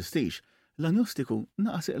Alla ma jeżistix. L-agnostiku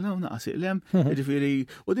naqsiq la u naqsiq lem, ġifieri,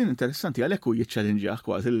 u din interessanti għalhekk hu jiċċallenġjah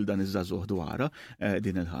kważi lil dan iż-żagħżugħ dwarha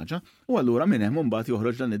din il-ħaġa, u allura minn hemm imbagħad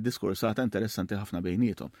joħroġ dan id-diskursata interessanti ħafna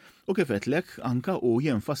bejniethom. U kif qedlek anke hu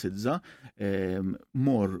jenfasizza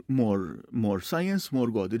more science,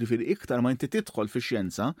 more God, ġifieri iktar ma inti tidħol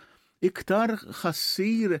fix-xjenza, iktar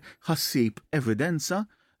ħassib evidenza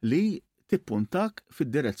li tippuntak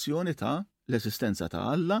fid-direzzjoni ta' l-esistenza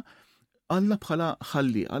ta' Alla bħala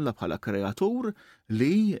ħalli, Alla bħala kreatur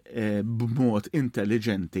li b'mod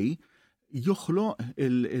intelligenti joħloq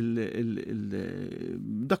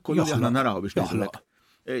dak kollu li aħna naraw biex noħloq.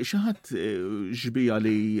 Xi ħadd ġbija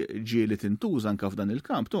li ġieli tintuża anke f'dan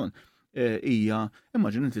il-kamp ton hija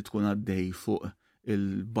immaġini inti tkun għaddej fuq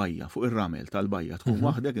il-bajja, fuq ir-ramel tal-bajja, tkun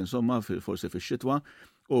waħdek insomma forsi fix-xitwa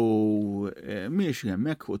u miexi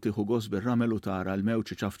hemmhekk u tieħu gost bir-ramel u tara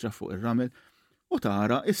l-mewġ iċafċaf fuq ir-ramel. U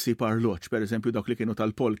tara issib arloġġ, pereżempju dawk li kienu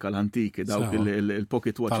tal-polka l-antiki, dawk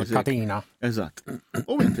il-pocket watches. Tal-katina. Eżatt.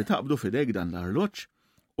 U inti taqbdu fidejk dan l-arloġġ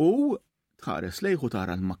u tħares lejh u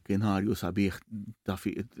tara l-makkinarju sabiħ ta'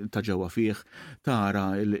 ġewwa fih,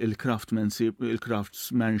 tara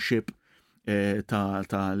il-craftsmanship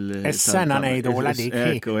tal Is-sena ngħidu la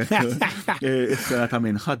dik. Is-sena ta'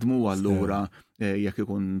 min ħadmu allura jekk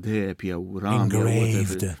ikun deheb jew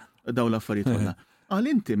engraved. Daw l-affarijiet kollha.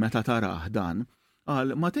 Għal inti meta tarah dan,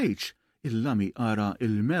 għal ma tgħidx il-lami ara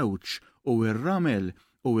il-mewġ u il-ramel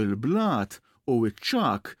u il-blat u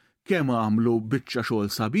il-ċak kemm għamlu biċċa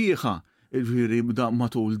xogħol sabiħa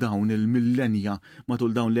matul dawn il-millenja,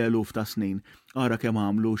 matul dawn l-eluf ta' snin, ara kemm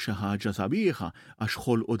għamlu xi ħaġa sabiħa għax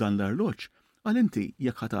ħolqu dan l-arloġġ. Għal inti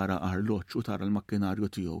jekk tara arloġġ u tara l-makkinarju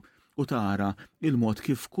tiegħu u tara il-mod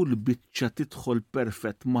kif kull biċċa tidħol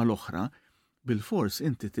perfett mal-oħra, bil-fors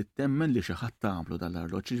inti tittemmen li xi ħadd tagħmlu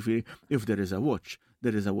dal-arloġġ, ġifieri if there is a watch,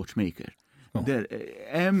 there is a watchmaker.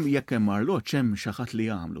 Hemm jekk hemm arloġġ hemm xi ħadd li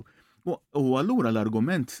jagħmlu. U allura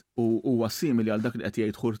l-argument huwa simili għal dak li qed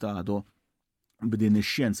jgħid Hurtado b'din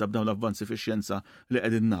ix-xjenza, b'dawn l-avvanzi fix-xjenza li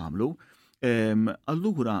qegħdin nagħmlu.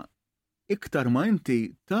 Allura iktar ma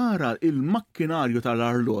inti tara il-makkinarju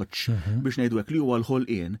tal-arloġġ biex ngħidu hekk li huwa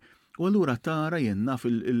l-ħolqien, u allura tara jenna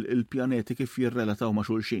fil-pjaneti kif jirrelataw ma'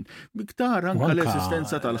 xulxin. Tara anke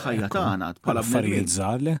l-esistenza tal-ħajja tagħna bħala affarijiet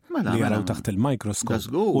żgħar li jaraw taħt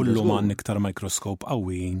il-mikroskop u llum għandna iktar mikroskop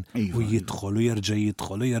qawwin u jidħol u jerġa'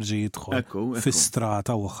 jidħol fi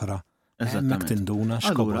strata oħra. Hemmhekk tinduna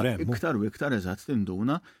x'kobor hemm. Iktar u iktar eżatt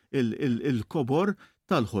tinduna il-kobor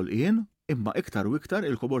tal-ħolqien imma iktar u iktar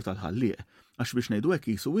il-kobor tal-ħallieq. Għax biex ngħidu hekk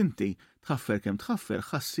qisu inti tħaffer kemm tħaffer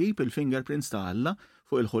ħassib il-fingerprints ta' Alla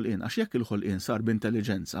fuq il-ħolqien, għax jekk il-ħolqien sar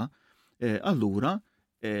b'intelligenza, allura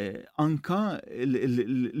anka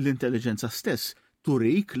l-intelligenza stess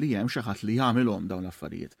turik li hemm xi ħadd li jagħmilhom dawn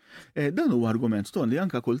l-affarijiet. Dan huwa argument ton li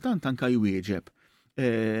anka kultant anka jwieġeb.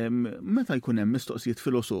 Meta jkun hemm mistoqsijiet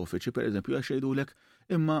filosofiċi, pereżempju għax jgħidulek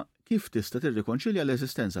imma kif tista' tirrikonċilja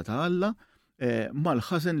l-eżistenza ta' Alla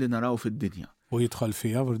mal-ħażen li naraw fid-dinja. U jidħol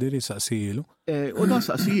fiha vurdiri saqsijielu. U dan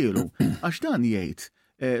saqsijielu, għax dan jgħid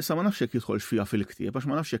sa ma nafx jekk jidħolx fiha fil-ktieb għax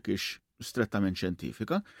ma nafx jekk hix strettament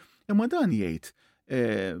xjentifika, imma dan jgħid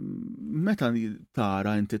meta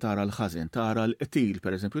inti tara l-ħażen, tara l-qtil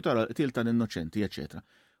pereżempju, tara l-qtil tal-innoċenti, eċetera.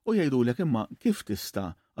 U jgħidulek imma kif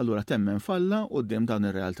tista' allura temmen falla quddiem dan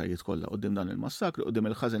ir-realtajiet kollha, quddiem dan il-massakri, quddiem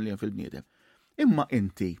il-ħażen li hemm fil-bniedem. Imma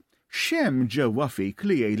inti x'hemm ġewwa fik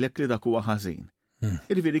li jgħidlek li dak huwa ħażin.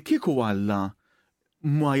 Irviri kieku Alla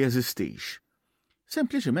ma jeżistix.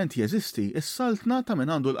 Sempliċement jeżisti is-saltna ta' min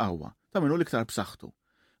għandu l-qawwa, ta' minnu l-iktar b'saħħtu.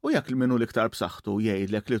 U jekk minnu l-iktar b'saħħtu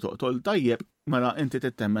jgħidlek li toqtol tajjeb, mela inti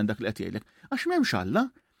tittemmen dak li qed jgħidlek. Għax m'hemmx Alla,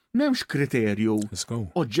 m'hemmx kriterju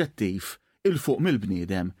oġġettiv il-fuq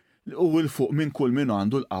mill-bniedem u il-fuq minn kull min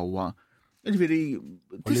għandu l-qawwa. Ġifieri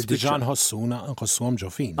li diġà nħossuhom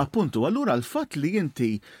ġofin. Appuntu, allura l-fatt li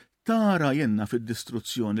inti tara jenna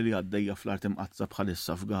fid-distruzzjoni li għaddejja fl-art imqazza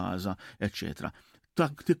bħalissa f'Gaza, eċċetera.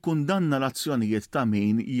 Tikkundanna l-azzjonijiet ta'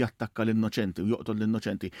 min jattakka l-innoċenti u joqtol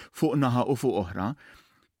l-innoċenti fuq naħa u fuq oħra,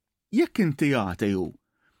 jekk inti għateju u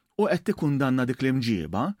qed tikkundanna dik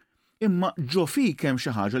l-imġieba, imma ġo fik hemm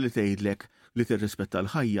xi ħaġa li tgħidlek li tirrispetta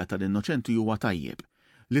l-ħajja tal-innoċenti huwa tajjeb,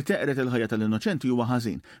 li teqret il-ħajja tal-innoċenti huwa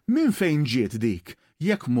ħażin. Min fejn ġiet dik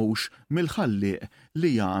jekk mhux mill-ħallieq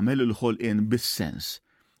li jagħmel il-ħolqien bis-sens.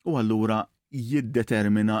 U allura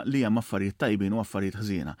jiddetermina li hemm affarijiet tajbin u affarijiet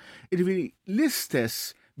ħżiena. Jiġifieri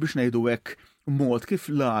l-istess biex ngħidu hekk mod kif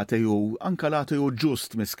l-ateju, anka l-ateju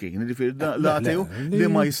ġust miskin, ġifir l-ateju li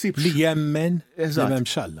ma jsibx. Li jemmen li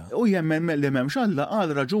memx Alla. U jemmen li memx Alla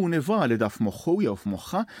għal raġuni valida f'moħħu jew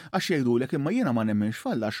f'moħħa għax jgħidulek imma jiena ma nemmenx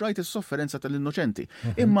f'Alla għax rajt is-sofferenza tal-innoċenti.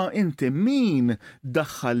 Imma inti min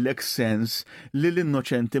daħħallek sens li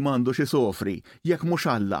l-innoċenti m'għandux isofri jekk mhux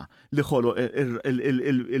Alla li ħolo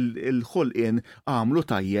il-ħolqien għamlu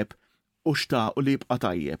tajjeb u xtaqu li jibqa'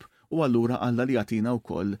 tajjeb. U allura Alla li jagħtina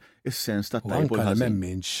wkoll is-sens tat-tajb u l-ħażin.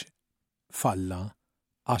 M'hemmx falla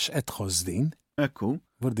għax qed tħoss din. Ekku.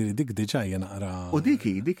 Vordi li dik diġà hija naqra. U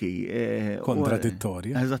diki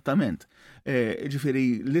kontradittorja. Eżattament.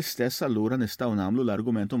 Ġifieri l-istess allura nistgħu nagħmlu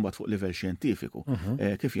l-argument mbagħad fuq livell xjentifiku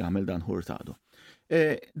kif jagħmel dan Hurtado.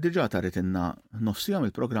 Diġà taritinna nofsija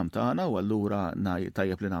mill-programm tagħna u allura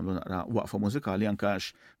tajjeb li nagħmlu naqra waqfa mużikali anke għax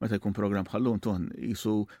meta jkun programm bħallun ton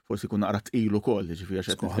qisu forsi jkun naqra tqil ukoll,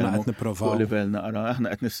 ġifieri qed nippruvaw livell naqra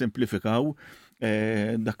aħna qed nissimplifikaw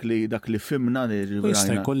dak li fimna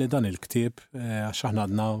jista' jkolli dan il-ktieb għax aħna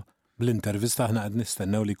għadna bl-intervista aħna qed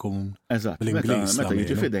nistennew li jkun bl-Ingliż. Meta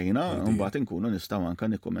jiġi fidejna mbagħad inkunu nistgħu anke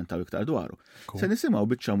nikkommentaw iktar dwaru. Se nisimgħu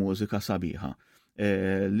biċċa mużika sabiħa.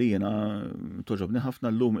 Li jena toġobni ħafna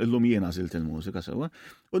l-lum jena zilt il-mużika sewa.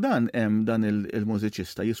 U dan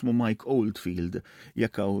il-mużiċista jismu Mike Oldfield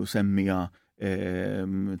jekkaw semmija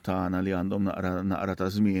tagħna li għandhom naqra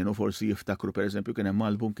ta' żmien u forsi jiftakru pereżempju kien hemm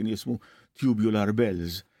album kien jismu Tubular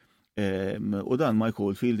Bells. U dan Mike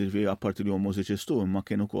Oldfield ġifieri apparti li hu mużiċistu imma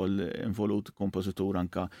kien ukoll involut kompożitur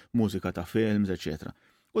anka mużika ta' films, eċetera.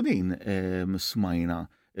 U din smajna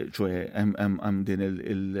ċoe hemm din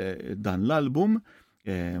dan l-album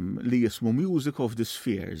li jismu Music of the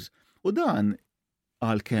Spheres. U dan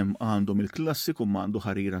għalkemm għandhom il-klassiku ma għandu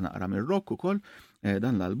ħarira naqra mir-rock ukoll,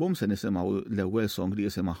 dan l-album se nisimgħu l-ewwel song li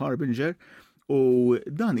jisimha Harbinger u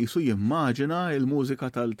dan jisu jimmaġina il-mużika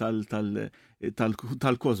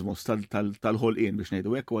tal-kosmos, tal-ħolqien biex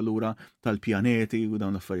ngħidu hekk u allura tal-pjaneti u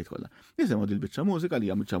dawn l-affarijiet kollha. Nisimgħu dil biċċa mużika li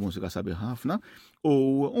hija biċċa mużika sabiħa ħafna u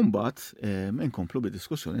mbagħad inkomplu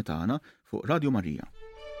bid-diskussjoni tagħna fuq Radio Marija.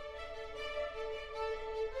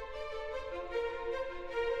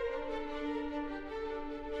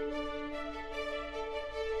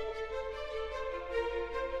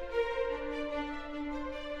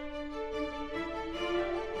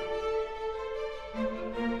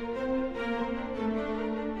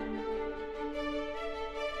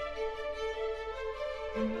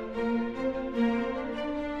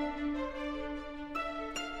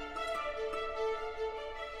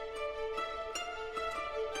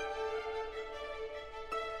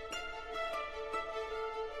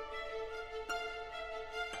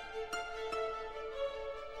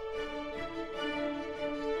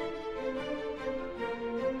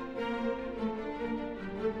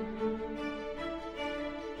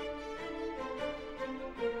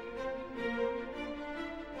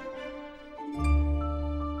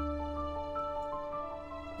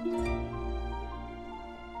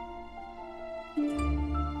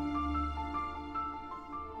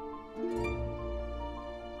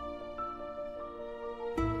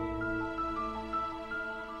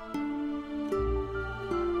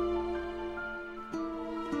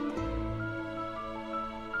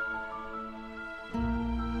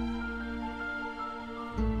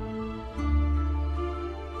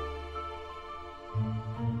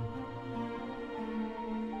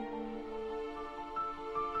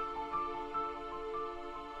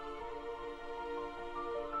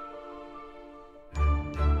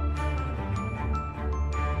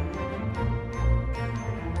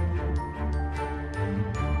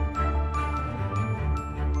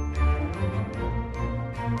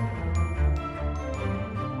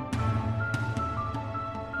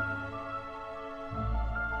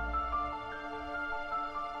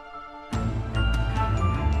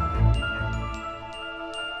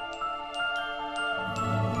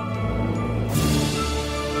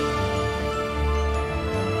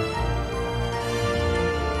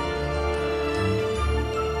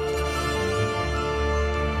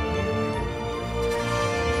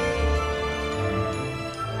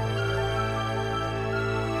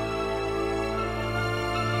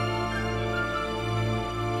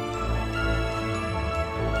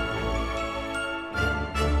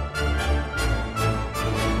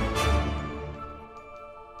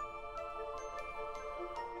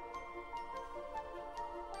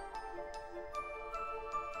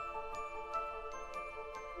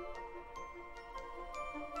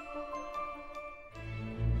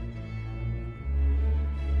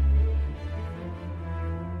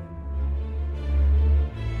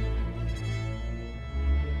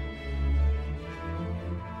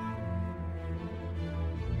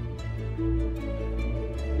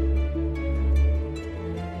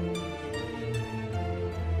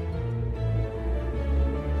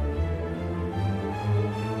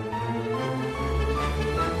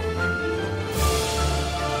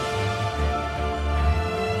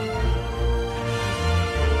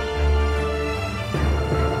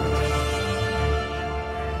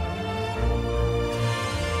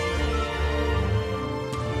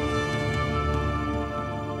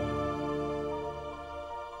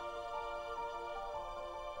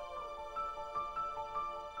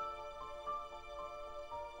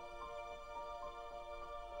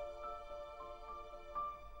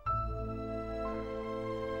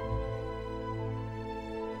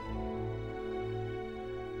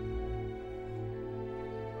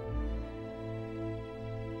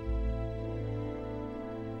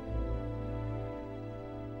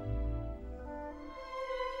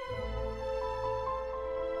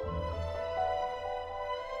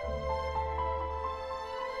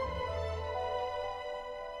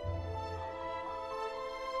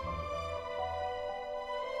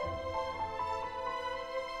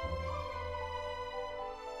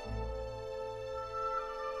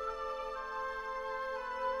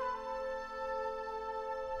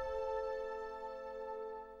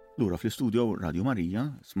 lura fl-istudio Radio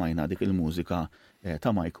Marija, smajna dik il-mużika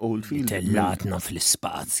ta' Mike Oldfield. Tellatna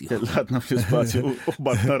fl-ispazju u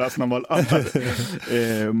batna rasna mal-qamar.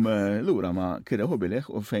 Lura ma' Kireh u Bileh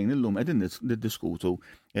u fejn illum qegħdin niddiskutu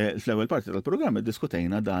fl-ewwel parti tal-programm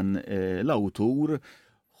iddiskutejna dan l-awtur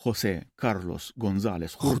José Carlos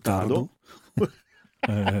González Hurtado.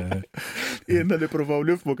 Jenna li provaw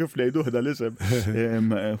nifmu kif lejdu ħda l-isem.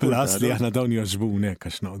 Plus li aħna dawn joġbunek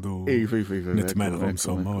għax naqdu nitmelħom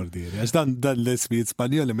somma ordiri. Għax dan l-ismi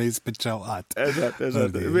Spanjoli ma jispiċċaw għat.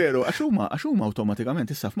 Eżat, veru, għax huma automatikament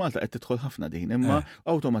issa f'Malta qed tidħol ħafna din, imma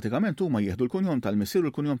automatikament huma jieħdu l-kunjom tal-missier u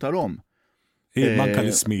l-kunjom tal-om. Manka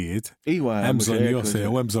l-ismijiet. Hemm bżonn Jose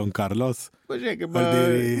u hemm bżonn Carlos.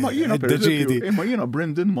 Ma jiena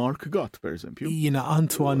Brendan Mark Gott, per eżempju. Jiena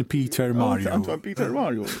Antoine Peter Mario. Antoine Peter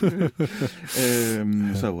Mario.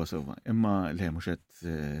 Sewa. Imma le mhux qed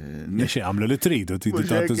Nexi għamlu li tridu, tridu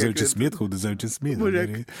tagħtu żewġ ismiet, ħudu żewġ ismiet.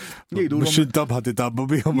 Mhux intabħa tittabbu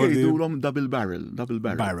bihom. Jgħidulhom double barrel.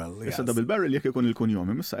 Issa double barrel jekk ikun il-kunjom,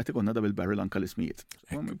 issa qed ikunna double barrel anke l-ismijiet.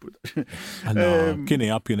 Kien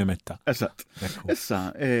jgħab jien imetta. Eżatt. Issa,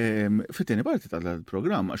 fit-tieni parti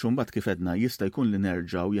tal-programm għax imbagħad kif edna jista' jkun li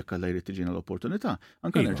nerġgħu jekk Alla jrid tiġina l-opportunità,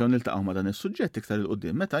 anke nerġgħu niltaqgħu ma' dan is-suġġett iktar il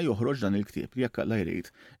qudiem meta joħroġ dan il-ktieb jekk Alla jrid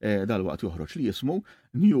dalwaqt joħroġ li jismu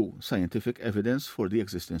New Scientific Evidence for the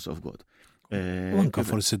Existence of God. Anke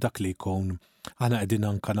forsi dak li jkun aħna qegħdin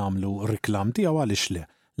anke nagħmlu riklam tiegħu għaliex le.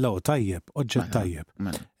 Law tajjeb, oġġett tajjeb.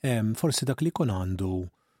 Forsi dak li jkun għandu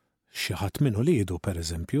xi ħadd minnu liedu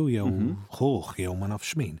pereżempju jew ħuħ jew ma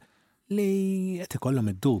nafx min li qed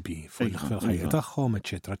ikollhom id-dubji fuq il-ħajja tagħhom,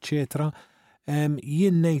 eċetera, eċetera.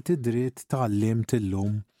 Jien ngħid id-dritt tgħallimt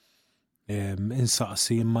illum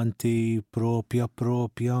insaqsi manti propja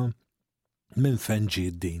minn fejn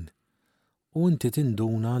ġiet din. U inti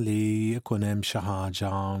tinduna li jkun hemm xi ħaġa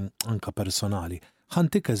anke personali.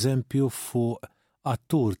 Ħantik eżempju fuq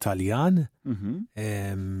attur Taljan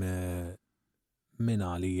minn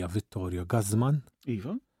għalija Vittorio Gassman.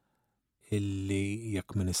 Iva. Illi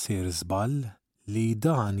jekk min issir żball li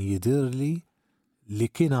dan jidirli li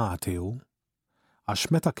kien għatew għax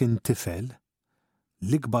meta kien tifel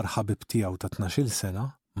l-ikbar ħabib tiegħu ta' 12 sena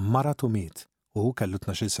maratu miet u hu kellu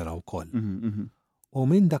 12 sena wkoll. U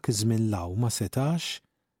minn dak iż-żmien law ma setax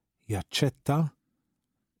jaċċetta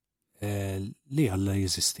li Alla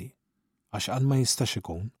jeżisti. Għax għal ma jistax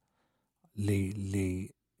ikun li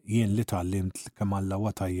jien li tgħallimt kemm Alla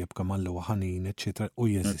huwa tajjeb, kemm Alla huwa ħanin, eċetera, u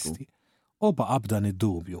jeżisti. U baqa' b'dan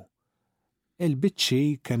id-dubju.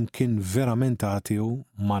 Il-biċċi kemm kien verament għatiju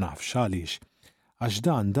ma nafx għaliex. Għax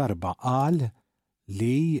dan darba qal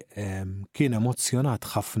li kien emozzjonat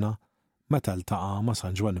ħafna meta ltaqa' ma'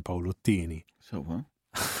 San Ġwanni Pawlu II.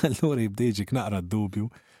 Allura jibda jiġik naqra d-dubju,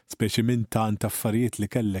 speċi minn tant affarijiet li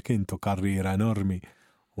kellek intu karriera enormi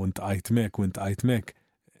u ntqajt mek,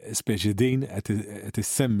 speċi din qed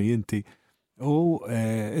issemmi inti u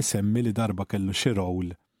isemmi li darba kellu xi rowl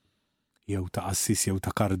jew ta' assis jew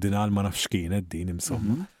ta' kardinal ma nafx kienet din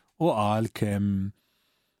insomma. U qal kemm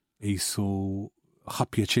qisu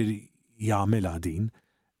ħappjaċir jagħmilha din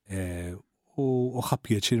u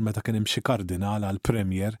ħappjaċir meta kien hemm xi kardinal għal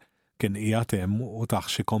premier kien qiegħed hemm u taħ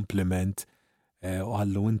xi kompliment u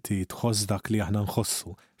għallu inti tħoss dak li aħna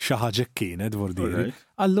nħossu. Xi ħaġa kienet vordieri.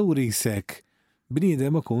 Allura jisek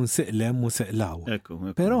bniedem ikun seqlem u seqlaw.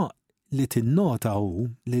 Però li tinnota hu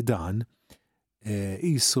li dan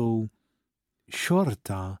qisu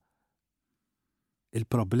xorta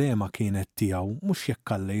il-problema kienet tiegħu mhux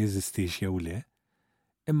jekk Alla jeżistix jew le,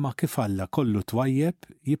 imma kif Alla kollu twajjeb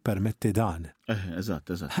jippermetti dan. Eżatt.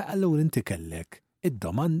 Allura inti kellek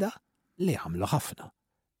id-domanda li għamlu ħafna.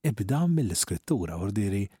 Ibda mill-iskrittura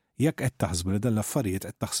ordiri jekk qed taħsbu li dan l-affarijiet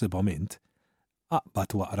qed taħsibhom int,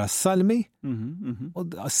 aqbad waqra s-salmi u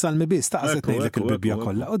s-salmi biss taqset ngħidlek il-Bibja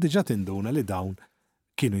kollha u diġà tinduna li dawn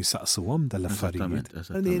kienu jsaqsuhom dan l-affarijiet.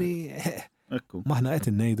 Maħna qed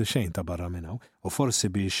innejdu xejn ta' barra minnaw u forsi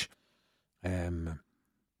biex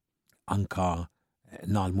anka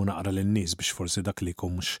nagħlmu naqra lin-nies biex forsi dak li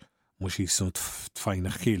jkun mhux jisu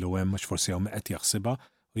tfajna ħkielu hemm mhux forsi hawn qed jaħsibha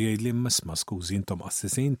u jgħidli isma' skużi intom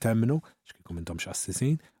qassisin temmnu x'kiekum intom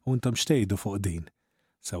x'assisin u intom x'tgħidu fuq din.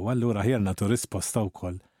 Sew allura ħjar nagħtu risposta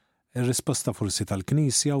wkoll. Ir-risposta forsi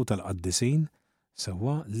tal-Knisja u tal-Qaddisin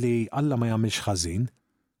sewwa li Alla ma jagħmilx ħażin.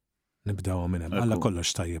 Nibdew minn hemm, Alla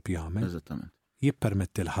kollox tajjeb jagħmel. Eżattament.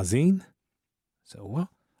 Jippermetti l-ħażin, sewwa,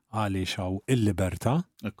 għaliex hawn il-libertà.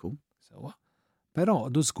 Sewwa. Però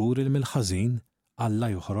qdu żgur il mill-ħażin Alla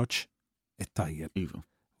joħroġ it-tajjeb. Iva.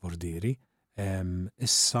 Vordieri,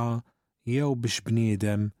 issa jew biex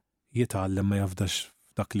bniedem jitgħallem ma jafdax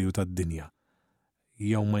f'dak li hu tad-dinja.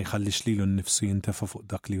 jew ma jħallix lilu nnifsu jintefa' fuq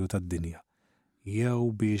dak li hu tad-dinja.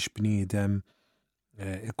 Jew biex bniedem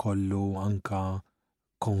ikollu anka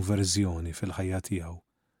konverżjoni fil-ħajja tiegħu.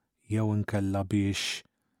 Jew inkella biex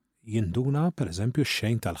jinduna pereżempju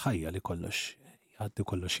x-xejn tal-ħajja li kollox jgħaddi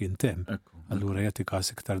kollox jintemm. Allura jagħti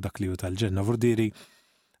każ iktar dak li hu tal-ġenna. Vurdiri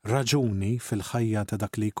raġuni fil-ħajja ta'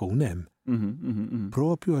 dak li jkun hemm.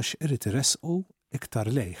 Propju għax irid iresqu iktar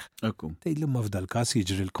lejh. Tgħidli ma f'dal każ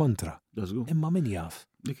jiġri l-kontra. Imma min jaf.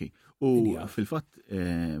 U fil-fatt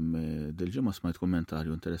dil-ġimgħa smajt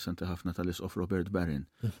kommentarju interessanti ħafna tal-isqof Robert Barron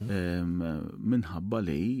minħabba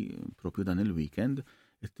li propju dan il-weekend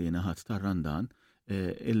it-tiena ħadd tar-Randan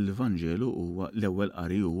il-Vanġelu huwa l-ewwel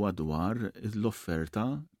qari huwa dwar l-offerta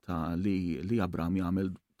ta' li Abraham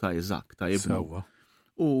jagħmel ta' Iżak, ta' ibnu.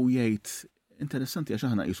 U jgħid interessanti għax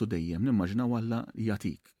aħna qisu dejjem nimmaġinaw Alla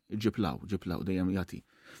jagħtik, ġiplaw dejjem jagħti.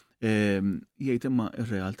 Jgħid imma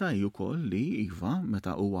r-realtà hi wkoll li iva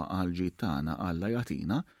meta huwa qal ġid tagħna Alla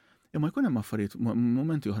jagħtina, imma jkun hemm affarijiet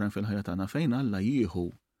momenti oħrajn fil-ħajja tagħna fejn Alla jieħu.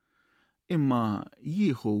 Imma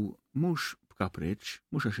jieħu mhux b'kapriċċ,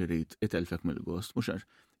 mhux għax irid itelfek mill-gost, mhux għax,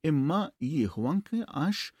 imma jieħu anke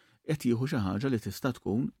għax qed jieħu xi ħaġa li tista'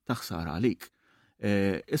 tkun taħsara għalik.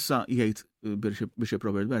 Issa jgħid biex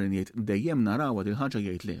Robert Barron jgħid dejjem narawha din ħaġa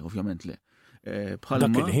jgħid le, ovvjament le.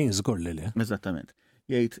 Dak il-ħin żgur li le. Eżattament.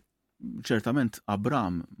 Jgħid ċertament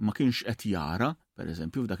Abraham ma kienx qed jara,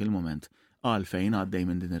 pereżempju f'dak il-moment, għalfejn għaddej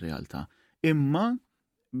minn din ir-realtà. Imma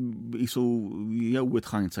jisu jew with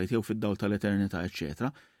hindsight jew fid-dawl tal-eternità, eċċetera,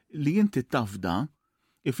 li inti tafda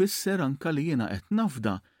ifisser anka li jiena qed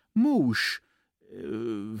nafda mhux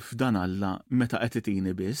f'dan Alla meta qed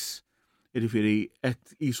itini biss, jiġifieri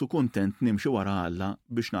qed qisu kuntent nimxi wara Alla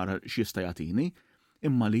biex nara x'jista' jagħtini,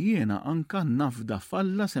 imma li jiena anka nafda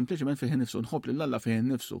f'Alla sempliċement fih innifsu, nħobb lil Alla fih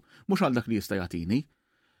innifsu, mhux għal dak li jista' jagħtini.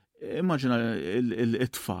 Immaġina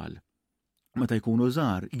l-tfal meta jkunu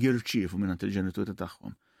żgħar jirċievu mingħand il-ġenituri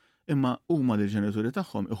tagħhom. Imma huma lill-ġenituri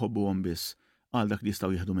tagħhom iħobbuhom biss għal dak li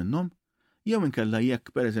jistgħu jieħdu minnhom, jew inkella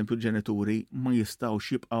jekk pereżempju l-ġenituri ma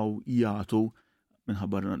jistgħux jibqgħu jagħtu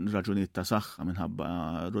minħabba raġunijiet ta' saħħa, minħabba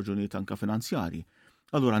raġunijiet anke finanzjarji,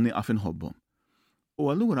 allura nieqaf inħobbhom. U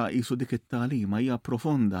allura qisu dik it-tagħlima hija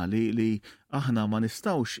profonda li aħna ma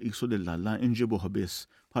nistgħux qisu lil Alla inġibuh biss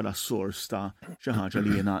bħala sors ta' xi ħaġa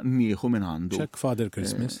li jiena nieħu minn għandu. Check Father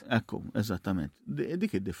Christmas. Ekku, eżattament.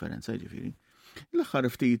 Dik id-differenza jiġifieri. L-aħħar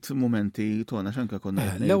ftit momenti tona x'anke konna.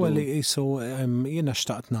 L-ewwel li qisu jiena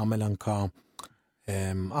xtaqt nagħmel anke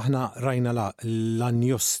aħna rajna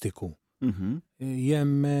l-anjostiku.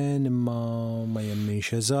 Jemmen imma ma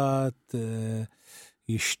jemminx eżatt,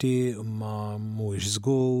 jixtieq imma mhuwiex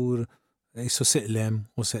żgur, qisu siqlem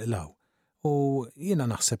u siqlaw. U jiena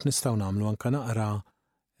naħseb nistgħu nagħmlu anke naqra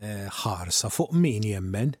ħarsa fuq min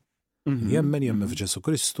jemmen. Jemmen f'Ġesu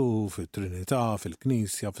Kristu, fit-Trinità,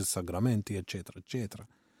 fil-Knisja, fis-sagramenti, eċetera, eċetera.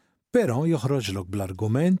 Però joħroġlok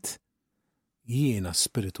bl-argument jiena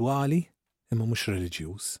spiritwali imma mhux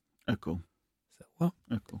reliġjuż. Ekku. Sewwa?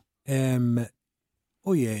 Ekku.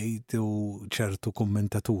 U jgħidu ċertu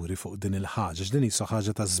kommentaturi fuq din il-ħaġa, x'din hija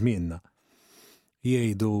ħaġa ta' żmienna.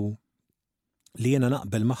 Jgħidu li jiena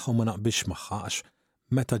naqbel magħha u ma naqbilx magħha għax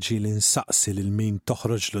meta ġieli nsaqsi lil min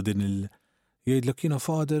toħroġlu din jgħidlek jiena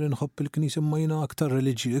fader inħobb il-Knisja imma jiena aktar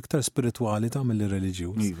iktar spiritwali ta'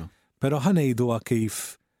 mill-reliġjuż. Però ħanejduha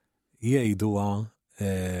kif jgħiduha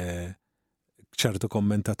ċertu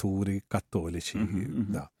kommentaturi kattoliċi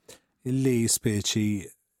li speċi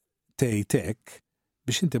tgħidlek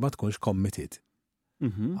biex inti ma tkunx committed.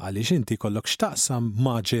 Għaliex inti jkollok x'taqsam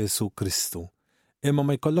ma' Ġesu Kristu, imma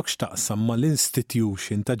ma jkollokx taqsam ma'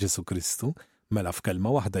 l-institution ta' Ġesu Kristu, mela f'kelma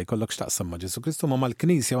waħda jkollok x'taqsam ma' Ġesu Kristu, ma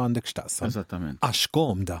mal-Knisja għandek x'taqsam. Eżattament. Għax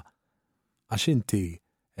komda. Għax inti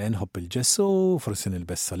nħobb il-Ġesu, forsi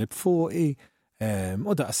nilbessa li b'fuqi,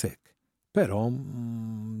 u daqshekk. Però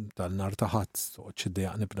tal-nar taħat toqgħod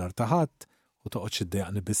iddejjaqni b'nar taħat, u toqgħod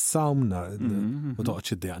iddejjaqni bis-sawm, u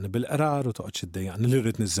toqgħod iddejjaqni bil-qrar, u toqgħod iddejjaqni li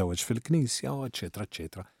rrid niżżewweġ fil-Knisja, u eċetera,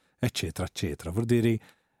 eċetera, eċetera, eċetera. Vurdieri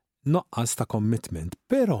noqqas ta' commitment,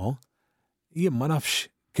 però jien ma nafx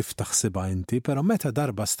kif taħsibha inti, però meta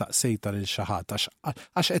darba staqsejta lil xi ħadd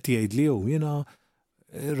għax qed jgħidli hu jiena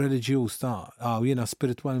reliġjuż jiena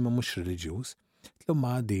spiritwali ma mhux reliġjuż.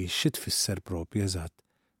 Tlumma għadi xi tfisser propju eżatt,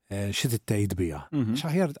 xi tittgħid biha.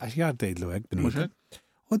 X'aħjar tgħidlu hekk bniedem.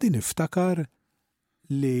 U din iftakar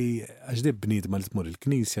li għax din bniedma li tmur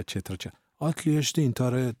il-Knisja, eċetera, għalt li għax din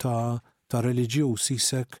ta' reliġjuż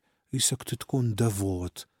isek tkun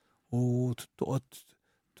devot u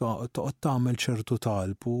toqgħod tagħmel ċertu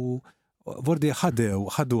talb u vordi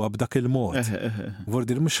ħaduha b'dak il-mod.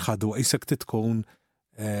 Vordi mhux ħaduha isek tkun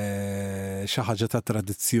xi ħaġa ta'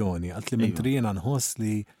 tradizzjoni. Għalt li mentri jiena nħoss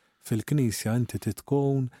li fil-Knisja inti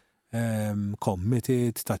titkun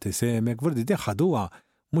committed ta' tisemek, vordi di ħaduha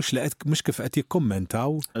mhux kif qed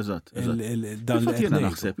jikkommentaw. Eżatt. Dan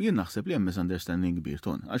jien naħseb li hemm misunderstanding kbir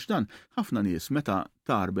ton. Għax dan ħafna nies meta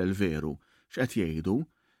tarbel veru x'qed jgħidu,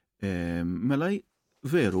 mela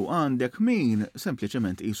veru għandek min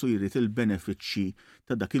sempliċement qisu jrid il-benefiċċji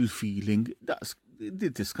ta' dak il-feeling di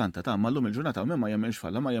tiskanta ta' mallum il-ġurnata ma jemmenx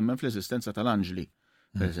falla, ma jemmen fl-esistenza tal-anġli.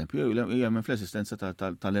 Per eżempju, jemmen fl-esistenza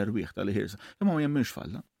tal-erwieħ, tal-ħirsa. Imma ma jemmenx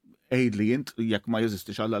falla. Ejd li jint jekk ma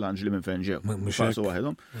jeżistix alla l-anġli minn fejn ġew. Fasu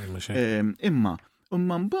waħedhom. Imma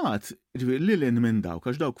mbagħad lilin minn dawk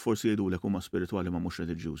għax dawk forsi jgħidulek huma spiritwali ma mhux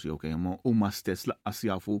reliġjużi, okej, huma stess laqqas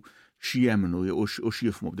jafu x'jemnu u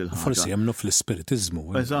x'jifhmu b'dil ħaġa. Forsi jemnu fl-ispiritiżmu.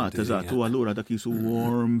 Eżatt, u allura dak jisu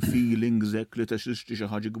warm feelings hekk li textixti xi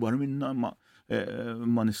ħaġa kbar minna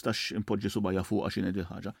ma nistax impoġġi subajja fuqha x'inhi dil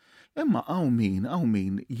ħaġa. Imma hawn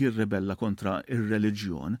min jirrebella kontra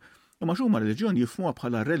ir-reliġjon, imma x'huma reliġjon jifhmuha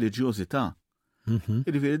bħala reliġjożità.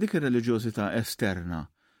 Jiġifieri dik ir-reliġjożità esterna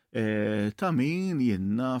ta' min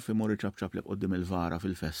jenna fi mori ċabċab li qoddim il-vara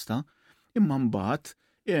fil-festa, imma mbagħad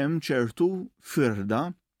hemm ċertu firda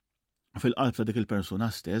fil-qalb ta' dik il-persuna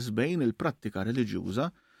stess bejn il-prattika reliġjuża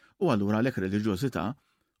u allura għalhekk reliġjożità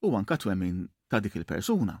u anke twemmin ta' dik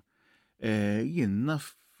il-persuna. Jenna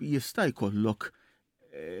jista' jkollok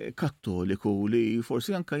kattoliku li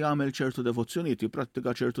forsi anke jagħmel ċertu devozzjonijiet,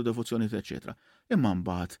 jipprattika ċertu devozzjonijiet, eċetera. Imma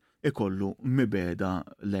mbagħad ikollu mibeda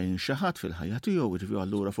lejn xi ħadd fil-ħajja tiegħu, jiġifieri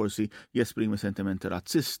allura forsi jesprimi sentimenti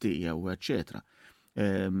razzisti jew eċetera.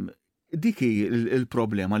 Dik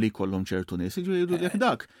il-problema li jkollhom ċertu nies, jiġifieri jekk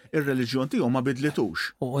dak ir-reliġjon tiegħu ma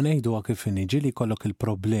bidlitux. U ngħidu kif iniġi li jkollok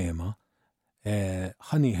il-problema,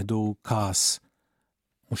 ħanieħdu każ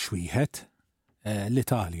mhux wieħed,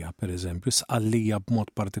 l-Italja, per eżempju, sqallija b'mod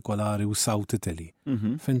partikolari u South Italy.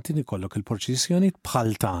 Fentini kollok il-proċessjoni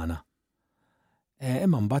bħal tagħna.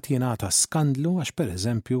 Imma mbagħad jingħata skandlu għax per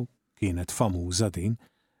eżempju kienet famuża din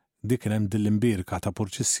dik hemm dil-imbirka ta'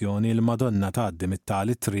 proċessjoni il-Madonna tgħaddi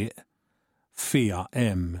mit-tali triq fiha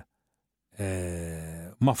hemm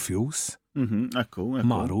mafjuż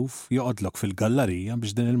magħruf joqgħodlok fil-gallerija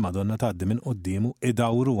biex din il-Madonna tgħaddi minn qudiemu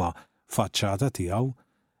idawruha faċċata tiegħu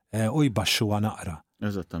u jbaxxuha naqra.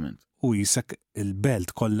 Eżattament. U jisek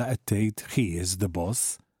il-belt kollha qed tgħid he is the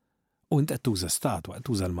boss u inti qed tuża statwa, qed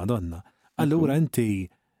tuża l-Madonna. Allura inti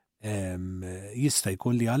jista'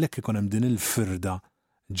 jkun li għalhekk ikun hemm din il-firda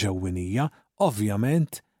ġewwinija,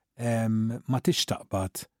 ovvjament ma tix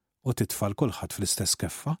taqbad u titfal kulħadd fl-istess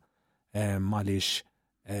keffa, għaliex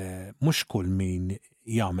mhux kull min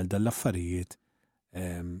jagħmel dan l-affarijiet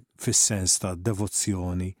fis-sens ta'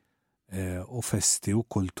 devozzjoni u festi u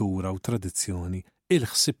kultura u tradizzjoni,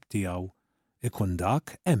 il-ħsib tiegħu ikun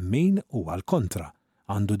dak hemm min huwa l-kontra,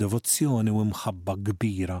 għandu devozzjoni u mħabba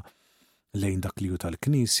kbira lejn dak li hu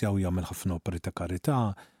tal-Knisja u jagħmel ħafna operi ta'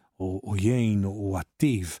 karità u jgħin u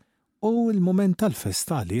attiv. U l-mument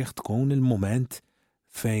tal-festa għalih tkun il-mument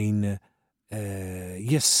fejn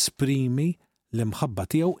jesprimi l-imħabba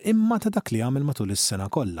tiegħu imma ta' dak li jagħmel matul is-sena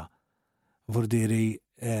kollha. Vordieri,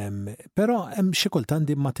 però hemm xi kultant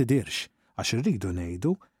ma tidirx għax irridu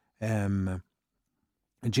ngħidu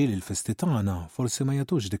ġieli l-festi tagħna forsi ma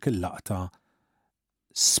jagħtux dik il-laqta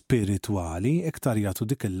spiritwali, iktar jagħtu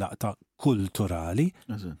dik il-laqta kulturali,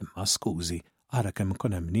 imma skużi, ara kemm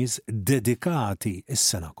ikun hemm nies dedikati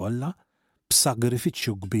is-sena kollha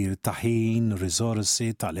b'sagrifiċċju kbir ta' ħin,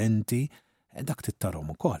 riżorsi, talenti, dak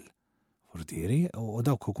tittarhom ukoll. Vordieri, u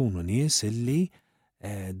dawk ikunu nies illi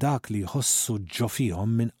dak li jħossu ġo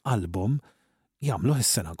fihom minn qalbhom jagħmluh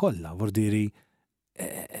is-sena kollha. Vordieri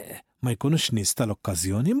ma jkunux nies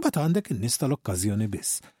tal-okkażjoni, imbagħad għandek in-nies tal-okkażjoni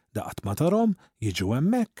biss. Daqat ma tarhom jiġu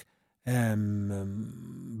hemmhekk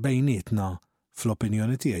bejnietna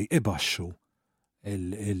fl-opinjoni tiegħi ibaxxu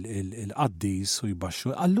il-qaddis u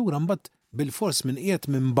jbaxxu. Allura mbagħad bil-fors minn qiegħed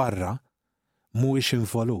minn barra mhuwiex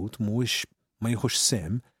involut, mhuwiex ma jieħux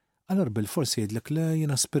sem, allura bil-fors jgħidlek le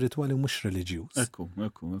jiena spiritwali mhux reliġjuż. Ekku.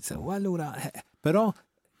 Allura, però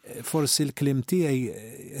forsi l-kliem tiegħi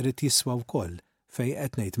irid jiswa wkoll fejn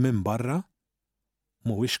qed ngħid minn barra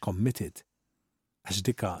mhuwiex committed. Għax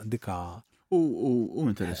dika. U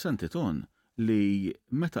interessanti ton li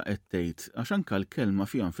meta qed tgħid għax anke l-kelma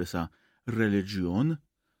fiha nfisha reliġjon,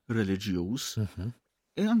 reliġjuż,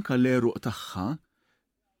 anke l-eruq tagħha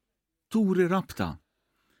turi rabta.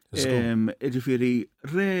 Ġifieri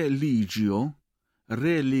religio,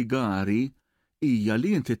 religari hija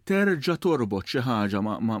li inti terġa' torbot xi ħaġa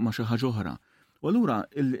ma' xi ħaġa oħra. U allura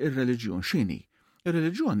ir-reliġjon x'inhi?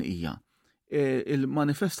 Ir-reliġjon hija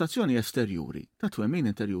il-manifestazzjoni esterjuri ta' twemmin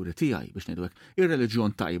interjuri tiegħi biex ngħidu hekk.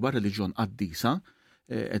 Ir-reliġjon tajba, reliġjon qaddisa,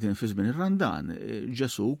 qegħdin fi żmien ir-Randan,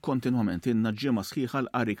 Ġesu kontinwament innaġġiema sħiħa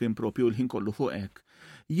l-qari kien propju l-ħin kollu fuq hekk.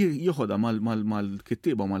 Jieħodha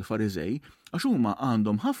mal-kittieba u mal-Fariżej għax huma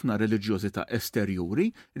għandhom ħafna reliġjożità esterjuri,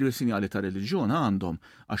 il-sinjali ta' reliġjon għandhom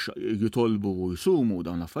għax jitolbu u jsumu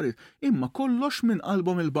dawn l-affarijiet, imma kollox minn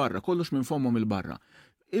qalbhom il-barra, kollox minn fomhom il-barra.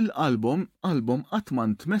 Il-qalbhom qatt ma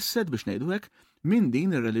ntmessed biex ngħidu hekk minn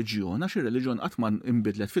din ir-reliġjon għax ir-reliġjon qatt ma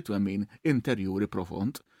inbidlet fit-twemmin interjuri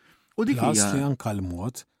profond. U dik hija li anke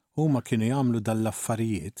l-mod huma kienu jagħmlu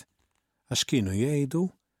dal-affarijiet għax kienu jgħidu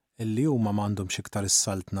illi huma m'għandhomx iktar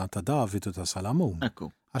is-saltna ta' David u ta' Salamun.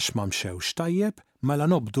 Għax ma mxewx tajjeb, mela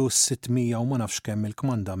nobdu s-600 u ma nafx kemm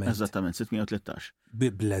il-kmandament. Eżattament, 613.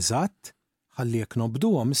 Bl-eżatt, ħalli jekk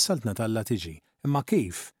nobduhom is-saltna tal-Alla tiġi. Imma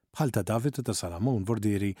kif? Bħal ta' David u ta' Salamun,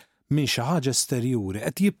 vordiri minn xi ħaġa esterjuri,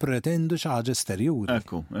 qed jippretendu xi ħaġa esterjuri.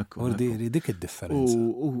 Ekku. Vordiri dik id-differenza.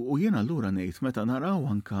 U jiena allura ngħid meta naraw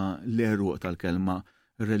anke l-eruq tal-kelma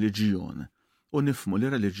reliġjon u nifhmu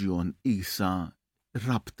li reliġjon isa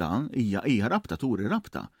rabta, hija rabta turi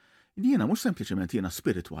rabta. Jiena mhux sempliċement jiena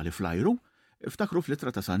spiritwali fl-ajru, iftakru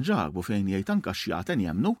fl-ittra ta' San Ġagbu fejn jgħid anke xjaten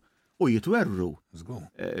jemnu u jitwerru.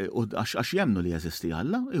 U għax jemnu li jeżisti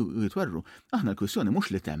Alla u jitwerru. Aħna l-kwistjoni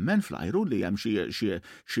mhux li temmen fl-ajru li hemm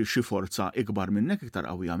xi forza ikbar minnek, iktar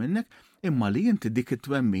qawwija minnek, imma li inti dik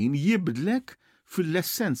it-twemmin jibdlek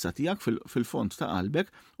fil-essenza tiegħek fil-fond ta' qalbek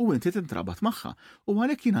u inti tintrabat magħha. U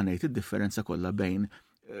għalhekk jiena ngħid id-differenza kollha bejn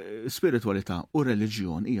spiritualità u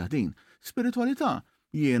reliġjon hija din. Spiritualità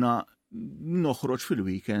jiena noħroġ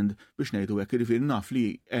fil-weekend biex ngħidu hekk jiġifieri naf li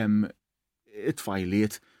hemm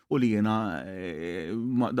it-tfajliet u li jiena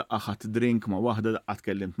daqqa ħadd drink ma' waħda, daqqa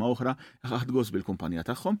tkellimt ma' oħra, ħadd gost bil-kumpanija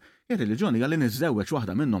tagħhom. Ir-reliġjoni hija li niżżewweġ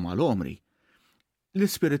waħda minnhom għal omri.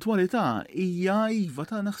 L-ispiritualità hija iva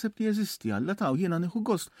ta' naħseb li jeżisti Alla ta' u jiena nieħu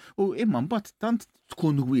gost u imma mbagħad tant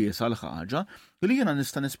tkun wiesa l-ħaġa li jiena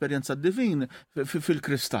nista' nesperjenza d-divin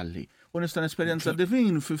fil-kristalli u nista' nesperjenza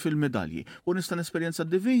d-divin fil-medalji u nista' nesperjenza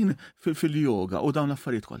d-divin fil-yoga u dawn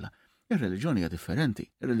l-affarijiet kollha. Ir-reliġjoni hija differenti.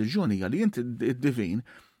 Ir-reliġjoni hija li inti d-divin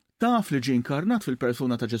taf li ġie inkarnat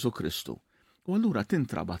fil-persuna ta' Ġesu Kristu. U allura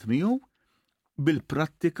tintrabat miegħu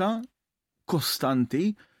bil-prattika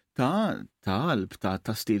kostanti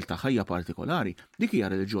ta' stil ta' ħajja partikolari. Dik hija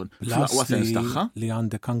reliġjon fl-aqwa sens tagħha. Li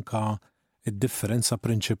għandek anka id-differenza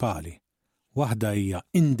prinċipali. Waħda hija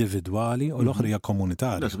individwali u l-oħra hija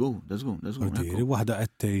komunitarja. Dażgur. Waħda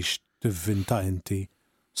qed tgħix tivvinta inti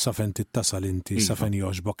sa fejn tittasal inti, sa fejn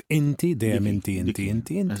jogħġbok inti, dejjem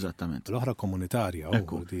inti. Eżattament. L-oħra komunitarja.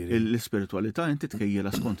 L-ispiritualità inti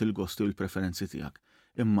tkejjela skont il-gosti u l-preferenzi tiegħek.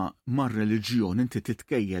 Imma mar-reliġjon inti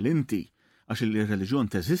titkejjel inti għax il-reliġjon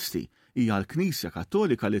teżisti hija l-Knisja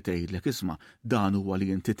Kattolika li tgħidlek isma' dan huwa li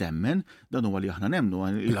inti temmen, dan huwa li aħna nemmnu.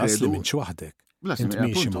 Blasli minn waħdek. Inti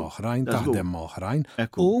miexi ma' oħrajn, taħdem ma' oħrajn.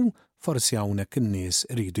 U forsi hawnhekk in-nies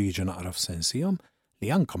iridu jiġu naqra f'sensihom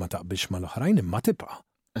li anke ma taqbilx mal-oħrajn imma tibqa'.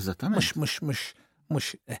 Eżattament.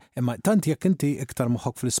 Mhux imma tant jekk inti iktar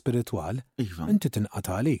moħħok fl-ispiritwal, inti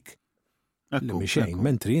tinqat' għalik. Li mixejn,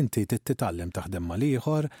 mentri inti titgħallem taħdem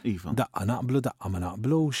mal-ieħor, daqqa naqblu, daqqa ma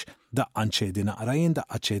naqblux, daqqa nċedi naqrajn,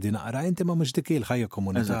 daqqa ċedi naqrajn, imma mhux dik il-ħajja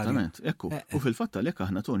komunitarja. Eżattament, ekku. U fil-fatt għalhekk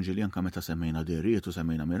aħna tonġili anke meta semmejna derijiet u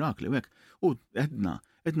semmejna mirakli u hekk. U edna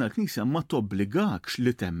l-Knisja ma tobbligakx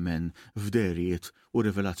li temmen f'derijiet u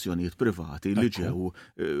rivelazzjonijiet privati li ġew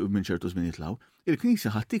minn ċertu żmien jitlaw. Il-Knisja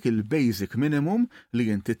ħattik il-basic minimum li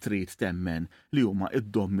inti trid temmen li huma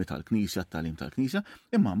id-dommi tal-Knisja, t-talim tal-Knisja,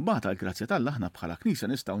 imma mbagħad għall-grazzja tal-Alla aħna bħala Knisja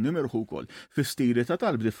nistgħu nimirħu wkoll fi stili ta'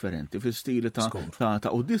 talb differenti, fi stili ta'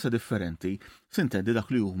 qudiesa differenti, sintendi dak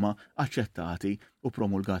li huma aċċettati u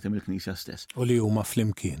promulgati mill-Knisja stess. U li huma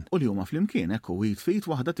flimkien. Ekku, jitfit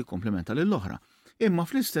waħda tikkomplementa lill-oħra. Imma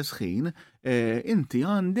fl-istess ħin inti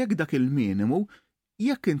għandek dak il-minimu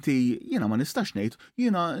jekk inti jiena ma nistax ngħid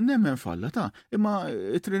jiena nemmen f'Alla ta' imma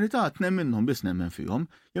t-Trinità nemminhom biss nemmen fihom,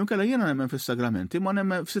 jew kellha jiena nemmen fis-sagramenti ma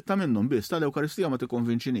nemmen f'sitta minnhom biss tal-Ewkaristija ma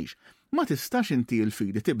tikkonvinċinix. Ma tistax inti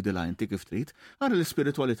l-fidi tibdilha inti kif trid, ara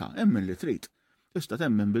l-ispiritwalità hemm li trid. Tista'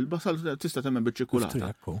 temmen bil-basal, tista' temmen biċ-ċikulata.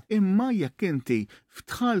 Imma jekk inti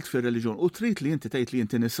ftħalt fir-reliġjon u trid li inti tgħid li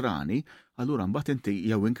inti nisrani, allura mbagħad inti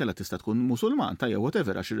jew inkella tista' tkun Musulman ta' jew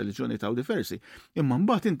whatever għax ir-reliġjoni taw diversi. Imma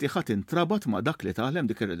mbagħad inti ħadd intrabat ma' dak li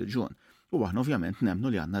tagħlem dik ir-reliġjon. U aħna ovvjament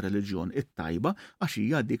nemmnu li għandna reliġjon it-tajba għax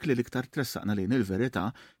hija dik li l-iktar tressaqna lejn il-verità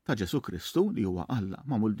ta' Ġesu Kristu li huwa Alla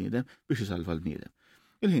magħmul bniedem biex isalva l-bniedem.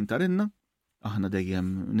 Il-ħin tarinna aħna dejjem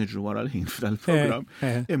niġru wara l-ħin f'dal-programm,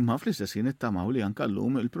 imma fl-istess ħin ittamaw li anke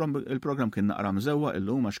llum il-programm kien naqra mżewwa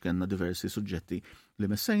illum għax kellna diversi suġġetti li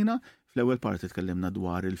messejna, Fl-ewwel parti tkellimna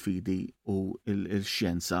dwar il-fidi u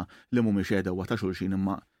l-xjenza li mhumiex edewa ta' xulxin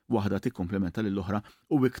imma waħda tikkomplementa lill-oħra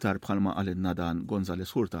u iktar bħalma qalilna dan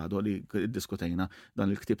Gonzales Hurtado li ddiskutejna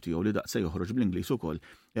dan il-ktieb tiegħu li daqsa joħroġ bl-Ingliż ukoll.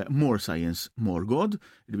 More science, more God,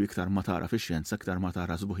 li iktar ma tara fix-xjenza, iktar ma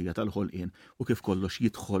tara żbuħija tal-ħolqien u kif kollox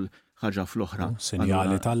jidħol ħaġa fl-oħra.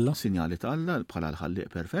 Sinjali talla. Sinjali talla bħala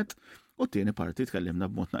l-ħalliq perfett. U t-tieni parti tkellimna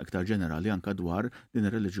b'mod iktar ġenerali anke dwar din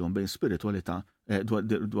ir-reliġjon bejn spiritualità,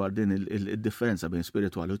 dwar din il-differenza bejn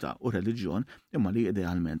spiritualità u reliġjon imma li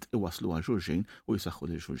idealment iwaslu għal xulxin u jisaħħu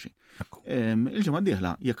lil xulxin. Il-ġimgħa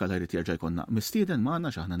d-dieħla jekk alla jrid jerġa' jkollna mistieden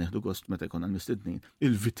magħna x'aħna neħdu gost meta jkollna l-mistiednin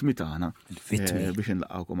il-vittmi tagħna biex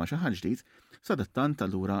inlaqgħukom ma' xi ħaġa ġdid. Sadattant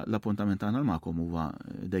allura l-appuntament tagħna magħkom huwa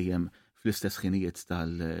dejjem fl-istess ħinijiet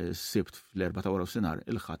tal-sibt fl-4 ta' wara sinar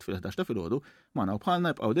il-ħadd fil-11 ta' filgħodu, magħna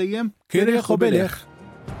bħalna jibqgħu dejjem Kireh u Bileh.